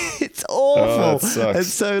 it's awful. Oh, that sucks. And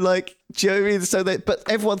so, like, do you know what I mean? So but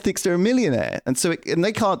everyone thinks they're a millionaire, and so and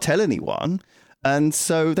they can't tell anyone. And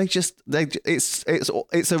so it's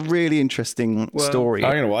a really interesting story.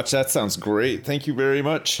 I'm gonna watch that. Sounds great. Thank you very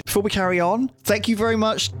much. Before we carry on, thank you very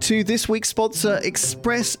much to this week's sponsor,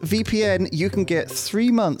 ExpressVPN. You can get 3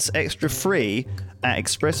 months extra free at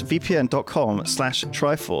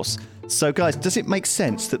expressvpn.com/Triforce. So guys, does it make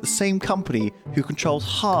sense that the same company who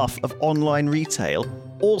controls half of online retail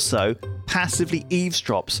also passively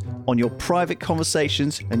eavesdrops on your private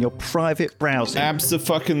conversations and your private browsing?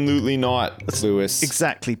 Abso-fucking-lutely not, Lewis.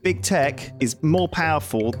 Exactly. Big tech is more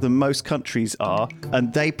powerful than most countries are,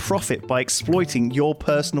 and they profit by exploiting your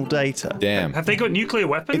personal data. Damn. Have they got nuclear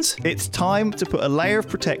weapons? It's time to put a layer of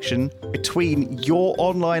protection between your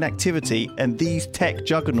online activity and these tech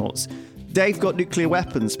juggernauts. They've got nuclear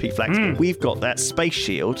weapons, P-Flax. We've got that space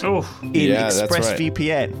shield in Yeah, that's right.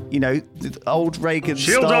 ExpressVPN. You know, the old Reagan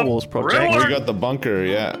Shield Star up. Wars project. We got the bunker,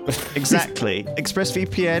 yeah. Exactly.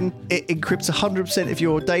 ExpressVPN, it encrypts 100% of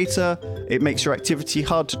your data. It makes your activity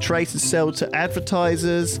hard to trace and sell to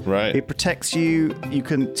advertisers. Right. It protects you. You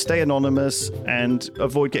can stay anonymous and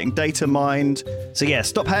avoid getting data mined. So yeah,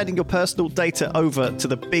 stop handing your personal data over to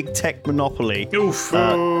the big tech monopoly. Oof.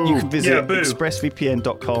 You can visit boo.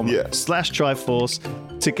 expressvpn.com/Triforce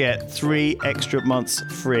to get 3 extra months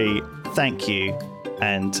free. Thank you.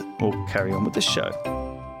 And we'll carry on with the show.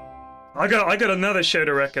 I got another show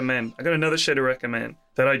to recommend.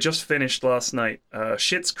 That I just finished last night.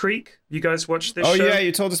 Schitt's Creek. You guys watched this show? Oh yeah,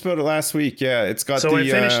 you told us about it last week. Yeah, it's got I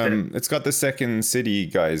finished it. It's got the Second City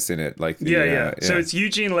guys in it. Like Yeah. So it's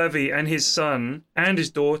Eugene Levy and his son and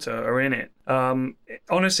his daughter are in it.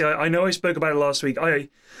 Honestly, I know I spoke about it last week.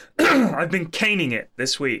 I've been caning it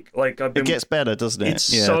this week. Like I've been. It gets better, doesn't it? It's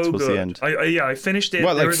so towards good. the end. I finished it.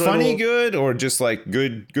 What, like There was a funny little- good, or just like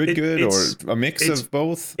good, or a mix of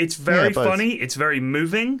both? It's very both. funny. It's very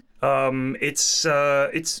moving.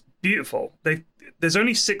 It's beautiful. There's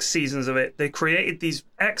only 6 seasons of it. They created these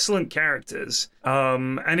excellent characters,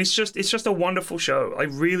 and it's just a wonderful show. I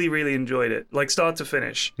really, really enjoyed it, like start to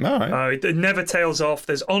finish. All right. It never tails off.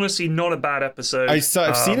 There's honestly not a bad episode. I've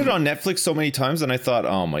seen it on Netflix so many times, and I thought,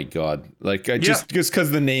 oh my god, like I just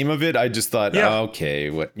because the name of it, I just thought, oh,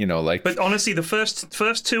 okay, what like. But honestly, the first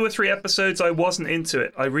 2 or 3 episodes, I wasn't into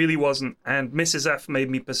it. I really wasn't, and Mrs. F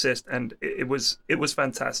made me persist, and it was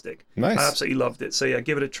fantastic. Nice. I absolutely loved it. So yeah,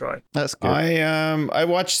 give it a try. That's good. I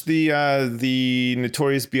watched the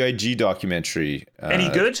Notorious B.I.G. documentary. Any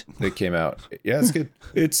good? That came out. Yeah, it's good.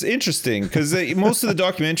 It's interesting because most of the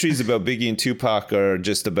documentaries about Biggie and Tupac are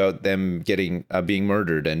just about them getting being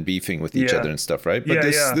murdered and beefing with each other and stuff, right? But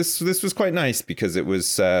this was quite nice because it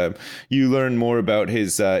was you learn more about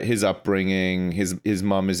his upbringing. His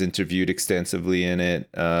mom is interviewed extensively in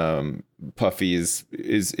it. Puffy is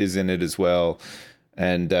in it as well.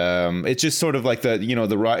 And it's just sort of like the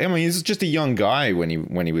I mean, he's just a young guy when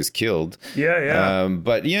he was killed. Yeah.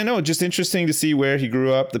 But just interesting to see where he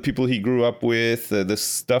grew up, the people he grew up with, the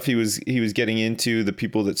stuff he was getting into, the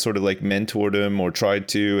people that sort of like mentored him or tried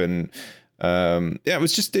to, and it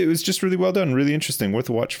was just really well done, really interesting, worth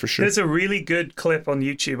a watch for sure. There's a really good clip on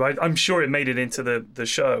YouTube. I'm sure it made it into the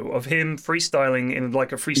show of him freestyling in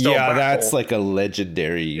like a freestyle battle. That's like a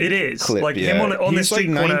legendary. It is clip, like him on the street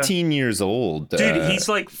like corner. 19 years old. Dude, he's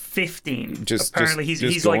like 15. Apparently,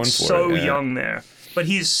 he's like so young there. But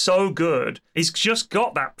he's so good. He's just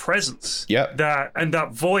got that presence. Yep.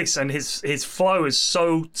 That voice, and his flow is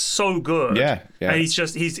so good. Yeah. And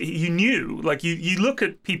you knew, like you look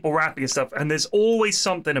at people rapping and stuff, and there's always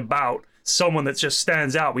something about someone that just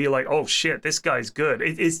stands out where you're like, oh shit, this guy's good.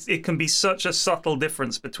 It can be such a subtle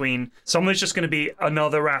difference between someone that's just going to be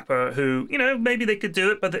another rapper who, maybe they could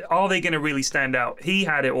do it, but are they going to really stand out? He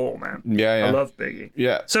had it all, man. Yeah. I love Biggie.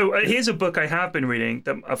 Yeah. So here's a book I have been reading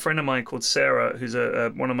that a friend of mine called Sarah, who's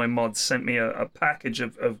one of my mods, sent me a package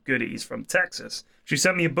of goodies from Texas. She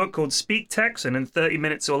sent me a book called Speak Texan in 30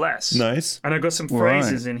 Minutes or Less. Nice. And I got some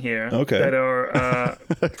phrases in here that are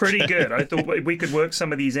pretty good. I thought we could work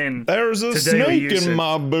some of these in. There's a snake in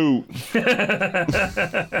my boot.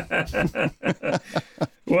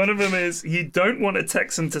 One of them is, you don't want a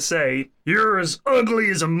Texan to say, you're as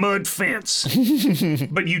ugly as a mud fence.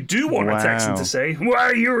 But you do want a Texan to say,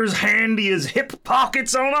 why, you're as handy as hip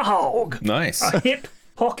pockets on a hog. Nice. A hip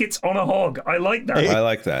pockets on a hog. I like that. I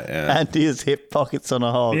like that, yeah. And his hip pockets on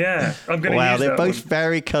a hog. Yeah, I'm going to use that. Wow, they're both one.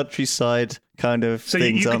 very countryside kind of so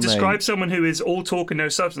things, you could aren't describe someone who is all talk and no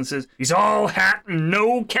substances. He's all hat and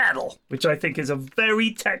no cattle, which I think is a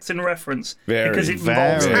very Texan reference because it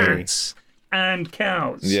involves hats and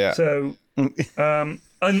cows. Yeah. So,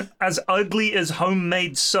 as ugly as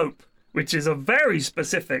homemade soap, which is a very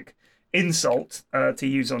specific insult to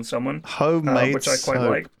use on someone. Homemade which I quite soap.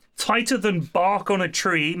 like. Tighter than bark on a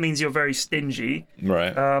tree means you're very stingy.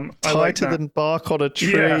 Right. Tighter than bark on a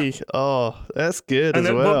tree. Yeah. Oh, that's good And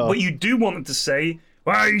as then well. what you do want them to say,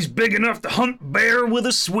 well, he's big enough to hunt bear with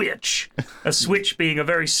a switch. A switch being a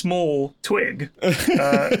very small twig.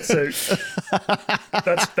 So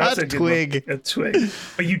that's a good twig. One. A twig.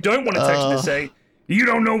 But you don't want a Texan to say, you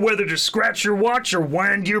don't know whether to scratch your watch or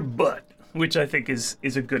wind your butt, which I think is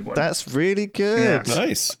a good one. That's really good. Yeah.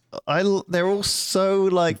 Nice. They're all so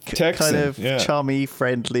like Texan, kind of chummy,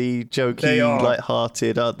 friendly, jokey,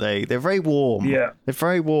 light-hearted, aren't they? They're very warm. Yeah. They're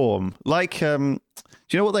very warm. Like, do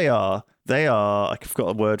you know what they are? They are, I've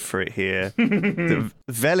got a word for it here, the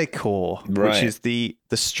Velikor, which is the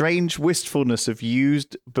strange wistfulness of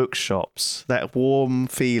used bookshops, that warm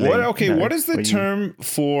feeling. What is the term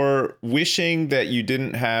for wishing that you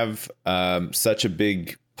didn't have such a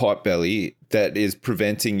big potbelly that is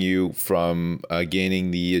preventing you from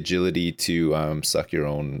gaining the agility to suck your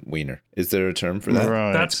own wiener? Is there a term for that?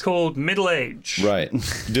 Right. That's called middle age. Right.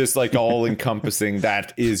 Just like all encompassing,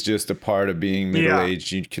 that is just a part of being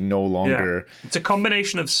middle-aged. You can no longer... Yeah. It's a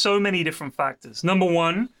combination of so many different factors. Number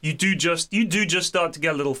one, you do just start to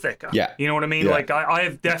get a little thicker. Yeah. You know what I mean? Yeah. Like I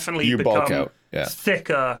have definitely bulk become out. Yeah.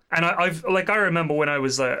 thicker. And I remember when I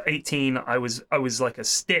was 18, I was like a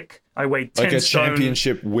stick. I weighed 10 like a stone.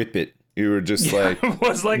 championship whippet. You were just like it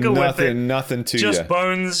was like a whippet. Nothing to just you.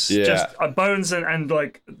 bones, just bones and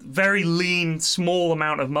like very lean, small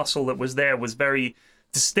amount of muscle that was there was very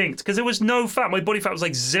distinct because there was no fat. My body fat was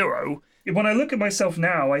like 0. When I look at myself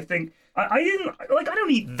now, I think I didn't like. I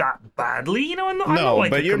don't eat that badly, you know. I'm not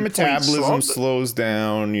like but a your complete metabolism slob. slows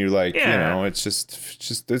down. You're like, you know, it's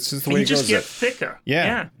just the way You it just goes. get thicker.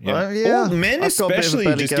 Yeah. Yeah. Men I've got a bit of a especially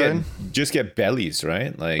belly just going. get bellies,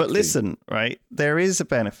 right? Like, But listen, right? There is a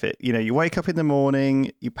benefit. You know, you wake up in the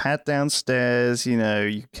morning, you pad downstairs, you know,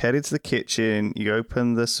 you head into the kitchen, you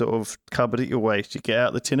open the sort of cupboard at your waist, you get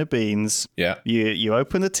out the tin of beans. Yeah. You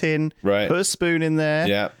open the tin, Right. put a spoon in there.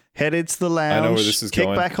 Yeah. Head into the lounge. I know where this is kick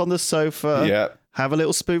going. back on the sofa. Yeah. Have a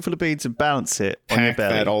little spoonful of beans and balance it on your Pack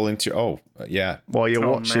belly that all into yeah. while you're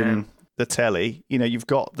Oh, watching man. the telly. You know, you've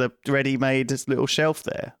got the ready-made little shelf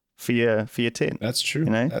there for your tin. That's true. You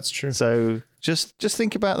know? That's true. So just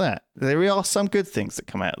think about that. There are some good things that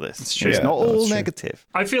come out of this. It's true. It's Yeah, not that's all true. negative.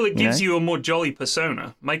 I feel it gives know? you a more jolly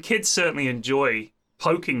persona. My kids certainly enjoy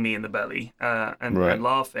poking me in the belly and Right.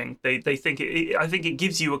 laughing. They think I think it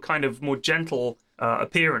gives you a kind of more gentle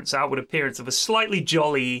outward appearance of a slightly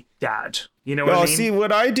jolly dad. You know what I mean? See,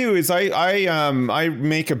 what I do is I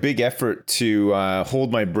make a big effort to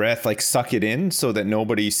hold my breath, like suck it in, so that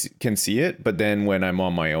nobody can see it. But then when I'm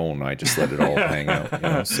on my own, I just let it all hang out. You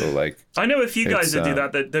know? So like, I know a few guys It's,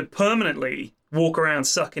 that do that permanently walk around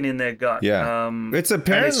sucking in their gut. Yeah. It's and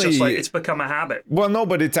apparently- it's just like it's become a habit. well, no,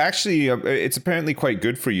 but it's actually it's apparently quite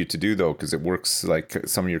good for you to do though, because it works like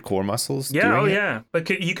some of your core muscles. Yeah, doing oh it. yeah. But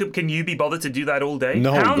can you be bothered to do that all day?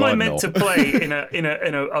 No, How am I God, meant no. to play in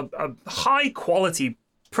a high quality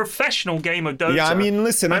professional game of Dota? Yeah, I mean,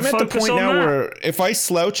 listen, and I'm at the focus point on now that? where if I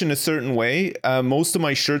slouch in a certain way, most of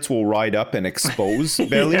my shirts will ride up and expose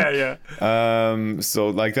belly. Yeah. So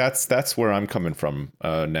like that's where I'm coming from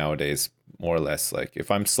nowadays, more or less. Like if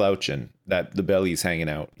I'm slouching, that the belly's hanging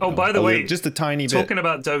out. you Oh, know, by the way, just a tiny bit. Talking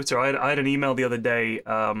about Dota, I had an email the other day.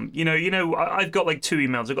 I've got like 2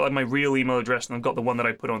 emails. I've got like my real email address, and I've got the one that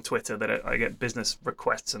I put on Twitter that I get business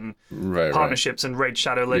requests and Right. partnerships and Raid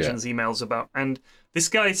Shadow Legends emails about. And this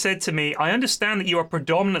guy said to me, I understand that you are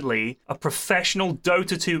predominantly a professional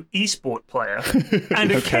Dota 2 esport player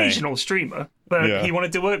and occasional streamer, but Yeah. he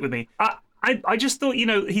wanted to work with me. I just thought,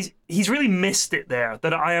 he's really missed it there,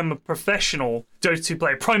 that I am a professional Dota 2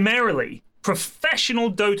 player, primarily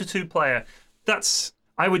professional Dota 2 player.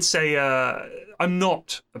 I would say, I'm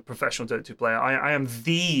not a professional Dota 2 player. I am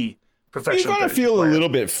the You professional gotta Dota 2 feel player. a little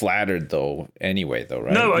bit flattered though. Anyway, though,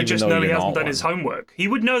 right? No, I Even just though know he you're hasn't not done his one. homework. He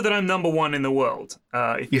would know that I'm number 1 in the world.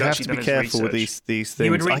 If You he'd have actually to be done his careful with research. these He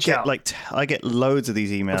would things. reach out. I get loads of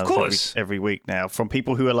these emails course. every week now from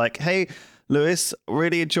people who are like, "Hey, Lewis,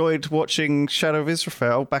 really enjoyed watching Shadow of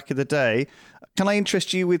Israel back in the day. Can I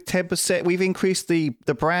interest you with 10%? We've increased the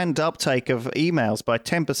brand uptake of emails by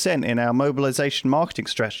 10% in our mobilization marketing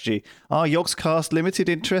strategy. Are Yogscast Limited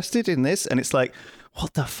interested in this?" And it's like,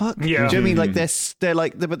 what the fuck? Yeah. Do you know what I mean? Like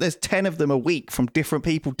but there's 10 of them a week from different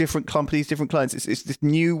people, different companies, different clients. It's this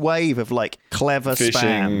new wave of like clever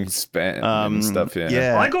Phishing, spam. and stuff.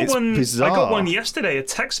 Yeah, I got it's one. bizarre. I got one yesterday. A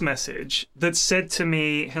text message that said to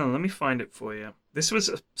me, "Hang on, let me find it for you." This was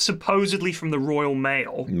supposedly from the Royal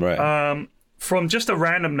Mail, Right. from just a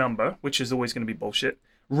random number, which is always going to be bullshit.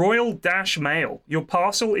 Royal-Mail. Your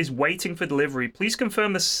parcel is waiting for delivery. Please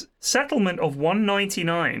confirm the settlement of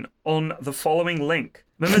 $1.99 on the following link.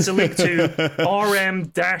 Then there's a link to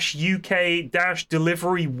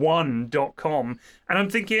rm-uk-delivery1.com. And I'm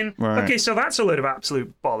thinking, Right. okay, so that's a load of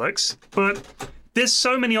absolute bollocks. But there's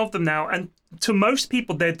so many of them now. And to most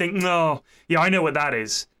people, they'd think, no, yeah, I know what that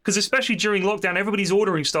is. Because especially during lockdown, everybody's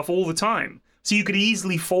ordering stuff all the time. So you could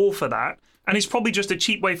easily fall for that. And it's probably just a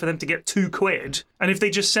cheap way for them to get £2. And if they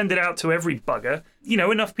just send it out to every bugger,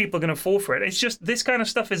 enough people are going to fall for it. It's just this kind of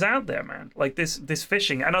stuff is out there, man. Like this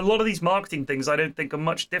phishing. And a lot of these marketing things I don't think are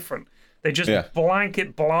much different. They just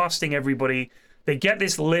blanket blasting everybody. They get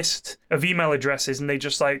this list of email addresses and they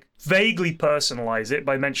just like vaguely personalize it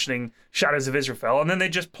by mentioning Shadows of Israel, and then they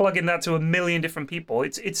just plug in that to a million different people.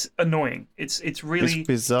 It's annoying. It's really It's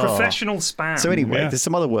bizarre. professional spam. So anyway, Yeah. there's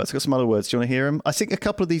some other words. I've got some other words. Do you want to hear them? I think a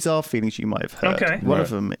couple of these are feelings you might have heard. Okay. One Right. of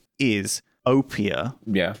them is opia,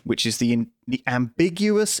 Yeah. which is the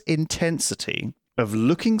ambiguous intensity of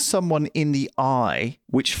looking someone in the eye,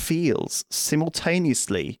 which feels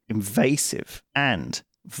simultaneously invasive and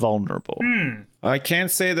vulnerable. I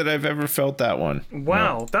can't say that I've ever felt that one.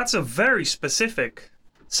 Wow, that's a very specific.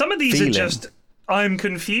 Some of these Feeling. are just, I'm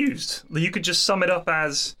confused. You could just sum it up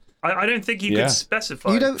as, I don't think you Yeah. could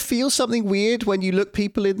specify. You don't feel something weird when you look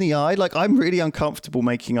people in the eye? Like, I'm really uncomfortable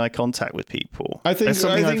making eye contact with people. I think That's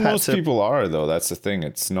something I've had most to- people are, though. That's the thing.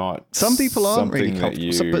 It's not. Some people aren't really something that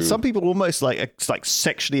comfortable, but some people almost like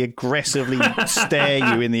sexually aggressively stare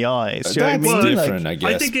you in the eyes. Do you know That's what I mean? different, Like, I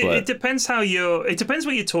guess. I think but it depends how you're. It depends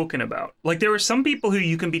what you're talking about. Like there are some people who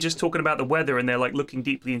you can be just talking about the weather and they're like looking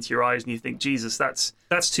deeply into your eyes and you think, Jesus, that's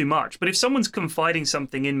too much. But if someone's confiding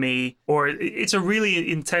something in me or it's a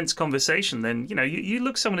really intense conversation, then you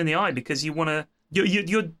look someone in the eye because you want to.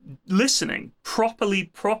 You're listening,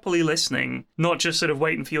 properly listening, not just sort of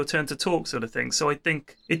waiting for your turn to talk sort of thing. So I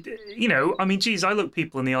think I look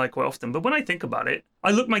people in the eye quite often, but when I think about it,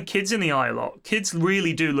 I look my kids in the eye a lot. Kids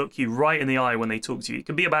really do look you right in the eye when they talk to you. It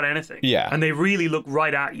can be about anything. Yeah. And they really look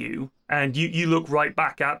right at you and you look right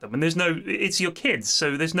back at them. And it's your kids,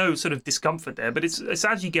 so there's no sort of discomfort there. But it's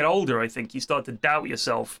as you get older, I think you start to doubt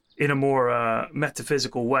yourself in a more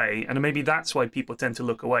metaphysical way. And maybe that's why people tend to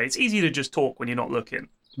look away. It's easy to just talk when you're not looking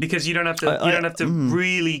because you don't have to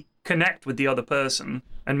really connect with the other person.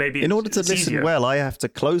 And maybe in order to it's listen easier. well, I have to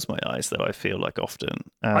close my eyes, though, I feel like often.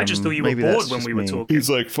 I just thought you were maybe bored that's when just we were me. talking.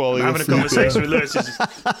 he's like falling I'm having a asleep. conversation with Lewis.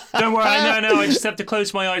 Don't worry, no, I just have to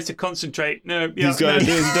close my eyes to concentrate. No, yeah, He does no.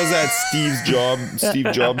 that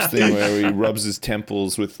Steve Jobs thing where he rubs his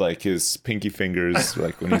temples with like his pinky fingers,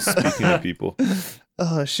 like when he's speaking to people.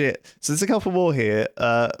 Oh, shit. So there's a couple more here.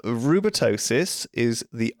 Rubatosis is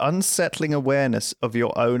the unsettling awareness of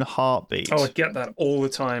your own heartbeat. Oh, I get that all the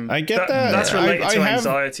time. I get that. That's related I to have-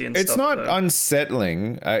 anxiety and it's stuff. not though.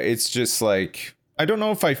 unsettling. It's just like I don't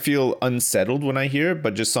know if I feel unsettled when I hear it,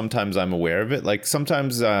 but just sometimes I'm aware of it. Like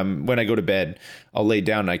sometimes when I go to bed, I'll lay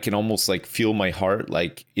down. I can almost like feel my heart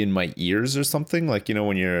like in my ears or something. Like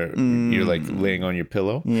when you're like laying on your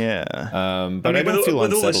pillow. Yeah. But I don't feel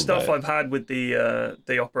with all the unsettled stuff by it. I've had with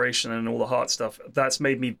the operation and all the heart stuff, that's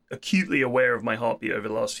made me acutely aware of my heartbeat over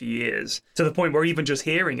the last few years, to the point where even just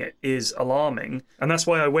hearing it is alarming. And that's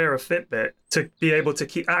why I wear a Fitbit, to be able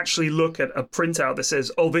to actually look at a printout that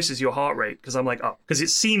says, "Oh, this is your heart rate," because I'm like, oh, because it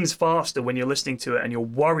seems faster when you're listening to it and you're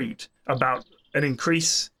worried about an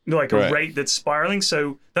increase, like a Right. rate that's spiraling.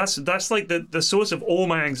 So that's like the source of all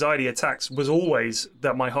my anxiety attacks was always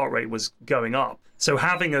that my heart rate was going up. So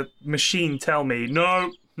having a machine tell me,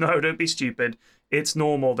 no, don't be stupid, it's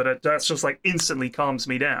normal, that's just like instantly calms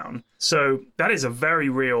me down. So that is a very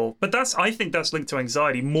real, but I think that's linked to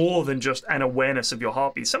anxiety more than just an awareness of your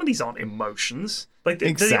heartbeat. Some of these aren't emotions. Like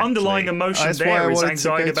the underlying emotion That's why I there is wanted to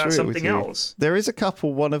anxiety go about through it with something you. else. There is a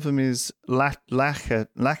couple. One of them is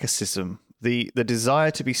lachicism. The desire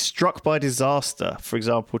to be struck by disaster, for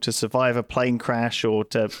example, to survive a plane crash or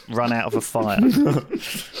to run out of a fire.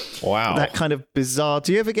 Wow. That kind of bizarre.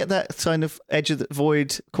 Do you ever get that kind of edge of the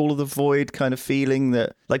void, call of the void kind of feeling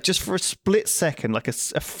that, like, just for a split second, like a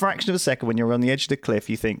fraction of a second, when you're on the edge of the cliff,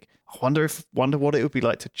 you think, I wonder what it would be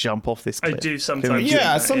like to jump off this cliff. I do sometimes. Yeah,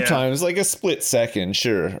 Yeah. sometimes like a split second,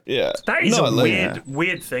 sure. Yeah. That is No, a like-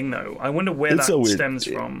 weird thing, though. I wonder where It's a that weird, stems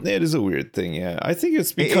from. It is a weird thing, yeah. I think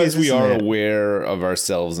it's It because is, we isn't are it? aware of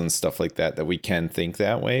ourselves and stuff like that we can think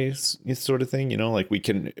that way, sort of thing. Like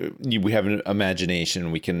we have an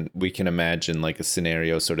imagination. We can imagine like a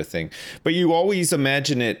scenario, sort of thing. But you always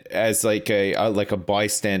imagine it as like a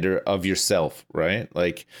bystander of yourself, right?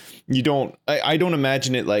 Like you don't. I don't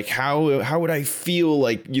imagine it like how would I feel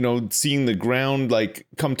like seeing the ground like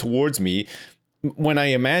come towards me. When I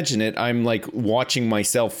imagine it, I'm like watching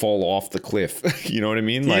myself fall off the cliff. You know what I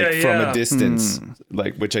mean? Like from Yeah. a distance,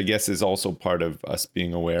 like, which I guess is also part of us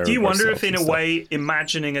being aware. Do you of wonder ourselves if, in and a stuff. way,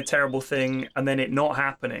 imagining a terrible thing and then it not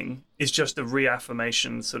happening is just a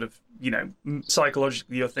reaffirmation, sort of,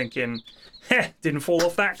 psychologically you're thinking, didn't fall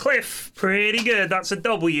off that cliff. Pretty good. That's a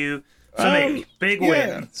W for me. Big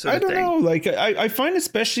win, sort I of don't thing. know. Like I find,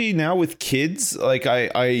 especially now with kids, like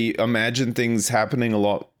I imagine things happening a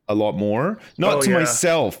lot more. Not Oh, to yeah.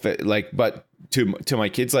 myself, but to my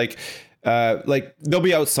kids. Like they'll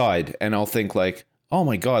be outside, and I'll think like, oh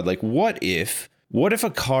my god, like what if a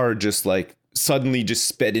car just like suddenly just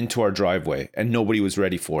sped into our driveway and nobody was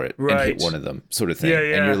ready for it and Right. hit one of them, sort of thing. Yeah, And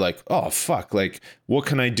yeah. you're like, oh fuck, like what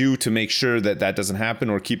can I do to make sure that doesn't happen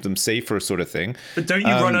or keep them safer, sort of thing. But don't you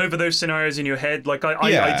run over those scenarios in your head? Like I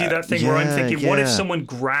Yeah. do that thing where I'm Yeah, thinking, what if yeah. someone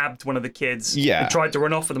grabbed one of the kids Yeah. and tried to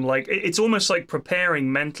run off with them? Like it's almost like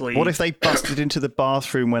preparing mentally. What if they busted into the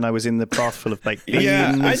bathroom when I was in the bath full of baked beans?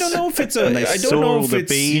 Yeah, I don't know if it's and they I saw don't know all if the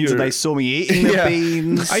it's beans your- and they saw me eating the Yeah.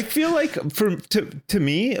 beans. I feel like to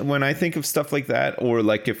me, when I think of stuff like that, or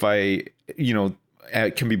like if I,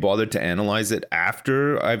 can be bothered to analyze it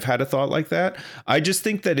after I've had a thought like that. I just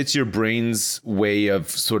think that it's your brain's way of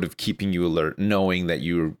sort of keeping you alert, knowing that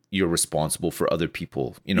you're responsible for other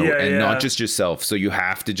people, and not just yourself. So you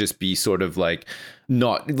have to just be sort of like,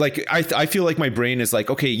 not like, I feel like my brain is like,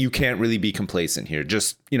 okay, you can't really be complacent here.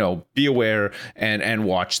 Just, be aware and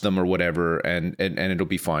watch them or whatever, and it'll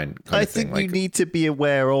be fine. I think you need to be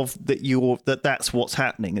aware of that that's what's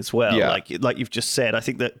happening as well. Yeah. Like you've just said, I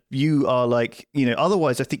think that you are like,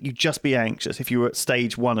 otherwise I think you'd just be anxious if you were at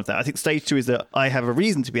stage 1 of that. I think stage 2 is that I have a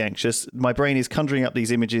reason to be anxious. My brain is conjuring up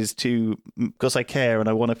these images because I care and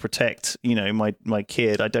I want to protect, my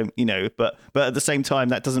kid. I don't, but at the same time,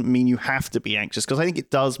 that doesn't mean you have to be anxious, because I think it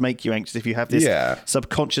does make you anxious if you have this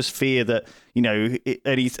subconscious fear that,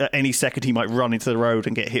 at any second he might run into the road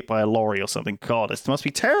and get hit by a lorry or something. God, it must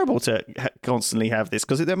be terrible to constantly have this,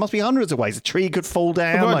 because there must be hundreds of ways. A tree could fall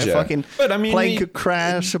down, fucking plane could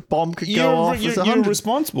crash, a bomb could go off. You're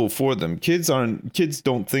responsible for them. Kids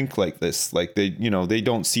don't think like this. Like they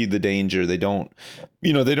don't see the danger. They don't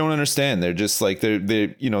understand. They're just like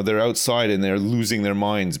they're outside and they're losing their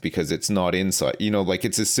minds because it's not inside. Like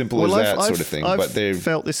it's as simple as that sort of thing. But they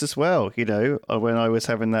felt this as well. When I was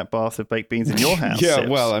having that bath of baked beans in your house. Yeah,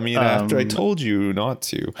 well, I mean, after I told you not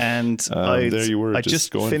to, and there you were. I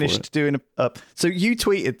just finished doing so you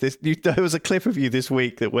tweeted this. There was a clip of you this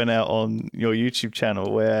week that went out on your YouTube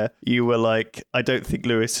channel where you were like, "I don't think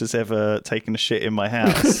Lewis has ever taken a shit in my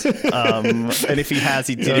house," and if he has,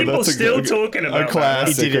 he did it. People still talking about that.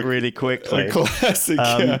 He did it really quickly. A classic.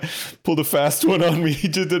 Pulled a fast one on me. He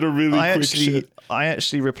just did a really quick shit. I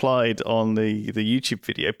actually replied on the YouTube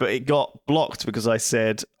video, but it got blocked because I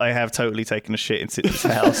said I have totally taken a shit in Sidney's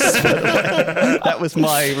house. That was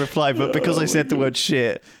my reply, but because I said the word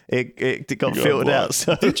shit, it got filtered out.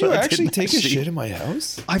 So did you actually take a shit in my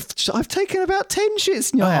house? I've taken about 10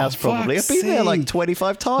 shits in your house, probably. I've been there like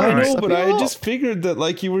 25 times. I know, but I just figured that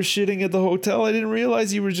like you were shitting at the hotel. I didn't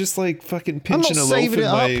realize you were just like fucking pinching a loaf in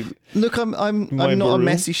my... Look, I'm not a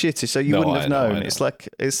messy shitter, so you wouldn't have known. It's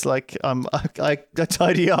like I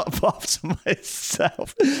tidy up after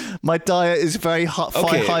myself. My diet is very high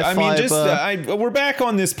fiber. We're back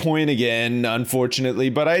on this point again, unfortunately,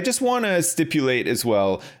 but I just want to stipulate as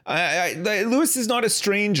well. Lewis is not a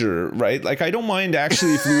stranger, right? Like I don't mind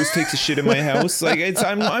actually if Lewis takes a shit in my house. Like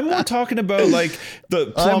I'm more talking about like the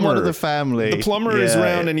plumber. I'm one of the family. The plumber is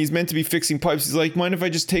around and he's meant to be fixing pipes. He's like, mind if I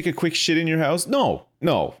just take a quick shit in your house? No,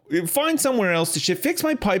 find somewhere else to shit. Fix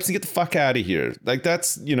my pipes and get the fuck out of here. Like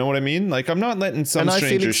that's, you know what I mean? Like I'm not letting some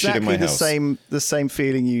stranger shit in my house. The same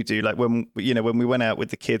feeling you do. Like when we went out with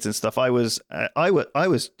the kids and stuff. I was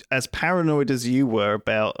as paranoid as you were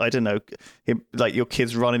about, I don't know, like your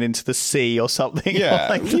kids running into the sea or something.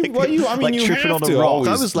 Yeah, you tripping have on to a rock. always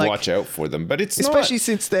I was like, watch out for them, but it's especially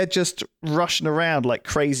since they're just rushing around like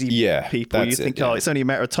crazy people. You think, it's only a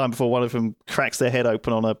matter of time before one of them cracks their head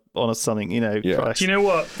open on a something. Do you know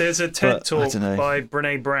what? There's a TED talk by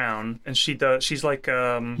Brene Brown, and she's like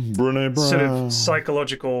Brene Brown, sort of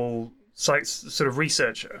psychological sort of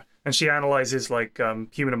researcher, and she analyzes like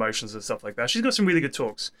human emotions and stuff like that. She's got some really good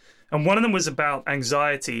talks, and one of them was about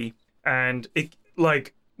anxiety and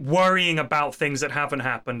worrying about things that haven't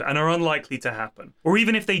happened and are unlikely to happen, or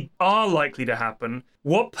even if they are likely to happen,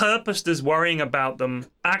 what purpose does worrying about them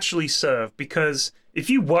actually serve? Because if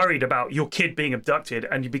you worried about your kid being abducted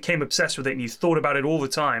and you became obsessed with it and you thought about it all the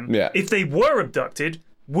time, if they were abducted,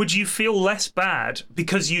 would you feel less bad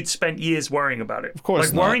because you'd spent years worrying about it? Of course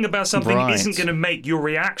like not. Worrying about something isn't going to make your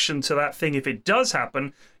reaction to that thing, if it does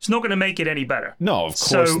happen, it's not going to make it any better. No, of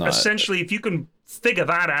course not. So essentially, if you can figure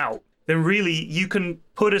that out, then really you can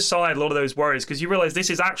put aside a lot of those worries, because you realize this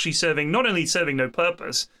is actually not only serving no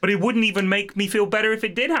purpose, but it wouldn't even make me feel better if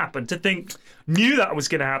it did happen. To think, knew that was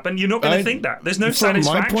going to happen, you're not going to think that. There's no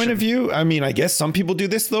satisfaction. From my point of view, I mean, I guess some people do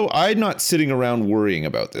this, though. I'm not sitting around worrying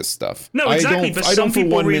about this stuff. No, exactly. I don't for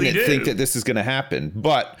 1 minute think that this is going to happen.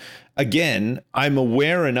 But again, I'm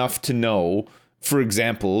aware enough to know, for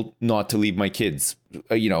example, not to leave my kids,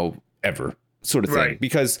 ever, sort of thing. Right.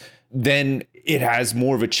 Because then it has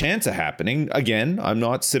more of a chance of happening. Again, I'm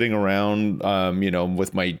not sitting around,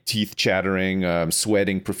 with my teeth chattering,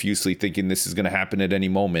 sweating profusely, thinking this is going to happen at any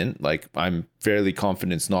moment. Like, I'm fairly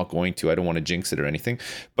confident it's not going to. I don't want to jinx it or anything.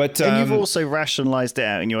 But and you've also rationalized it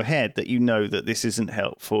out in your head that you know that this isn't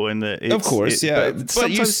helpful and that it's, of course, yeah. But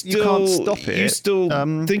sometimes you can't stop it. You still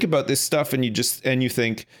think about this stuff, and you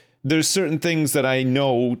think, there's certain things that I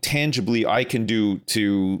know tangibly I can do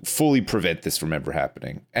to fully prevent this from ever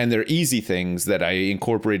happening. And they're easy things that I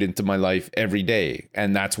incorporate into my life every day.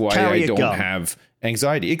 And that's why I don't have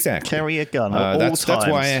Anxiety, exactly. Carry a gun at all that's times.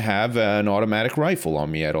 why I have an automatic rifle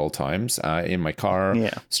on me at all times in my car,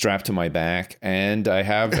 strapped to my back, and I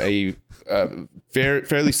have a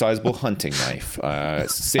fairly sizable hunting knife,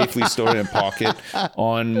 safely stored in a pocket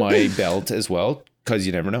on my belt as well, because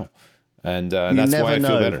you never know. And that's why I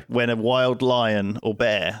feel better. When a wild lion or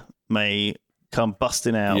bear may come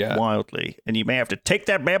busting out wildly, and you may have to take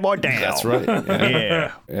that bad boy down. That's right.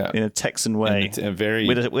 Yeah. In a Texan way. And a very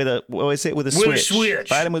with a switch.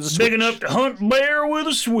 Fight him with a switch. Big enough to hunt bear with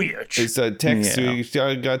a switch. It's a you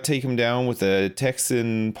got to take him down with a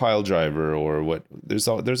Texan pile driver or what. There's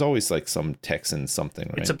always like some Texan something,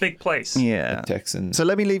 right? It's a big place. Yeah. A Texan. So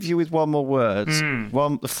let me leave you with one more word.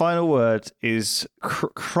 The final word is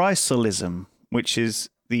chrysalism, which is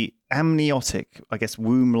the amniotic, I guess,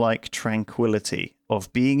 womb-like tranquility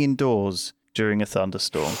of being indoors during a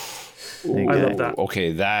thunderstorm. I love that.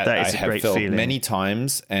 Okay, that is I a have great felt feeling. many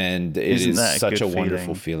times, and it Isn't is that a such good a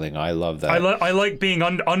wonderful feeling. I love that. I like being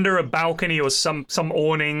under a balcony or some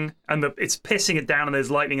awning, and it's pissing it down, and there's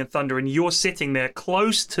lightning and thunder, and you're sitting there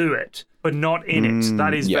close to it, but not in it.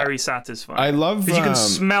 That is very satisfying. I love because you can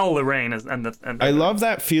smell the rain and I love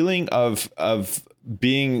that feeling of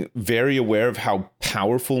being very aware of how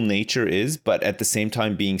powerful nature is, but at the same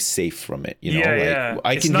time being safe from it. You know,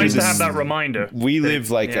 it's nice to have that reminder. We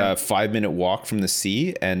live like a 5-minute walk from the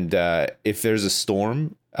sea, and if there's a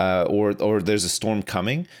storm or there's a storm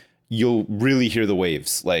coming, you'll really hear the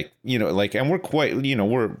waves. Like, you know, like, and we're quite, you know,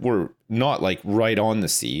 we're not like right on the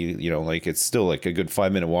sea. You know, like it's still like a good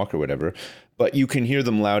 5-minute walk or whatever. But you can hear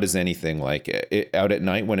them loud as anything. Like out at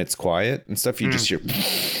night when it's quiet and stuff, you just hear.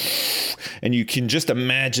 And you can just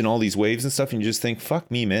imagine all these waves and stuff, and you just think, fuck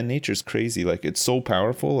me, man, nature's crazy. Like, it's so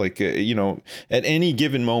powerful. Like, you know, at any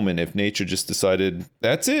given moment, if nature just decided,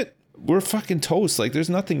 that's it, we're fucking toast. Like, there's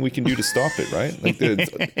nothing we can do to stop it, right? Like,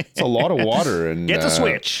 it's a lot of water. And get the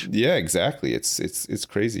switch. Yeah, exactly. It's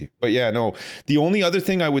crazy. But yeah, no, the only other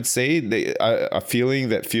thing I would say, a feeling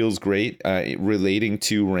that feels great relating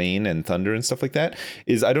to rain and thunder and stuff like that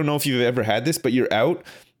is, I don't know if you've ever had this, but you're out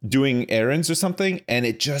doing errands or something, and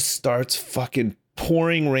it just starts fucking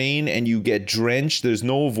pouring rain, and you get drenched. There's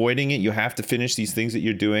no avoiding it. You have to finish these things that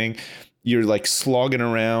you're doing. You're like slogging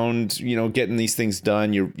around, you know, getting these things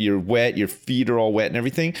done. You're wet. Your feet are all wet and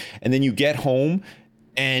everything. And then you get home,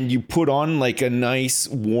 and you put on like a nice,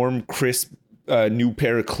 warm, crisp new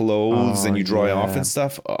pair of clothes, and you dry off and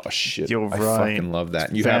stuff. Oh shit, you're right. I fucking love that.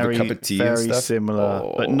 And you have a cup of tea and stuff. Very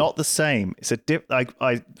similar, but not the same. It's a dip. Do you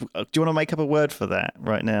want to make up a word for that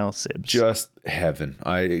right now, Sibs? Just heaven.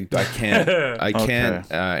 I can't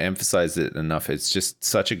emphasize it enough. It's just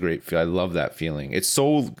such a great feel. I love that feeling. It's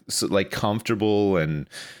so like comfortable and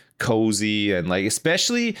cozy, and like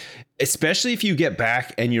especially if you get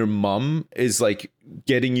back and your mom is like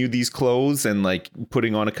getting you these clothes and like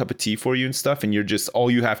putting on a cup of tea for you and stuff, and you're just, all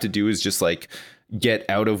you have to do is just like get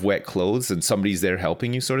out of wet clothes and somebody's there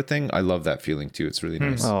helping you, sort of thing. I love that feeling too. It's really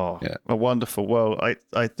nice. Wonderful. Well,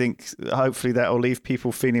 I think hopefully that will leave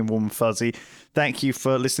people feeling warm and fuzzy. Thank you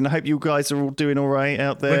for listening. I hope you guys are all doing all right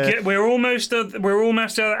out there. We're almost out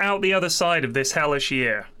the other side of this hellish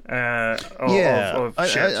year.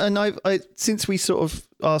 Since we sort of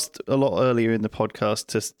asked a lot earlier in the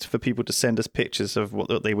podcast for people to send us pictures of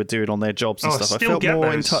what they were doing on their jobs and stuff, I felt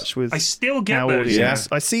more in touch with. I still get our those. audience.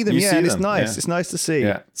 Yeah. I see them. And it's nice. Yeah. It's nice to see.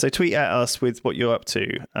 Yeah. So tweet at us with what you're up to,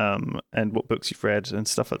 and what books you've read and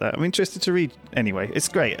stuff like that. I'm interested to read. Anyway, it's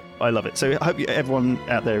great. I love it. So I hope everyone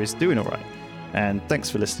out there is doing all right. And thanks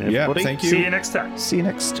for listening, everybody. Thank you. See you next time. See you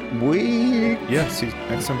next week. Yeah, see you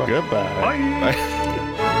next time. Bye. Goodbye. Bye. Bye.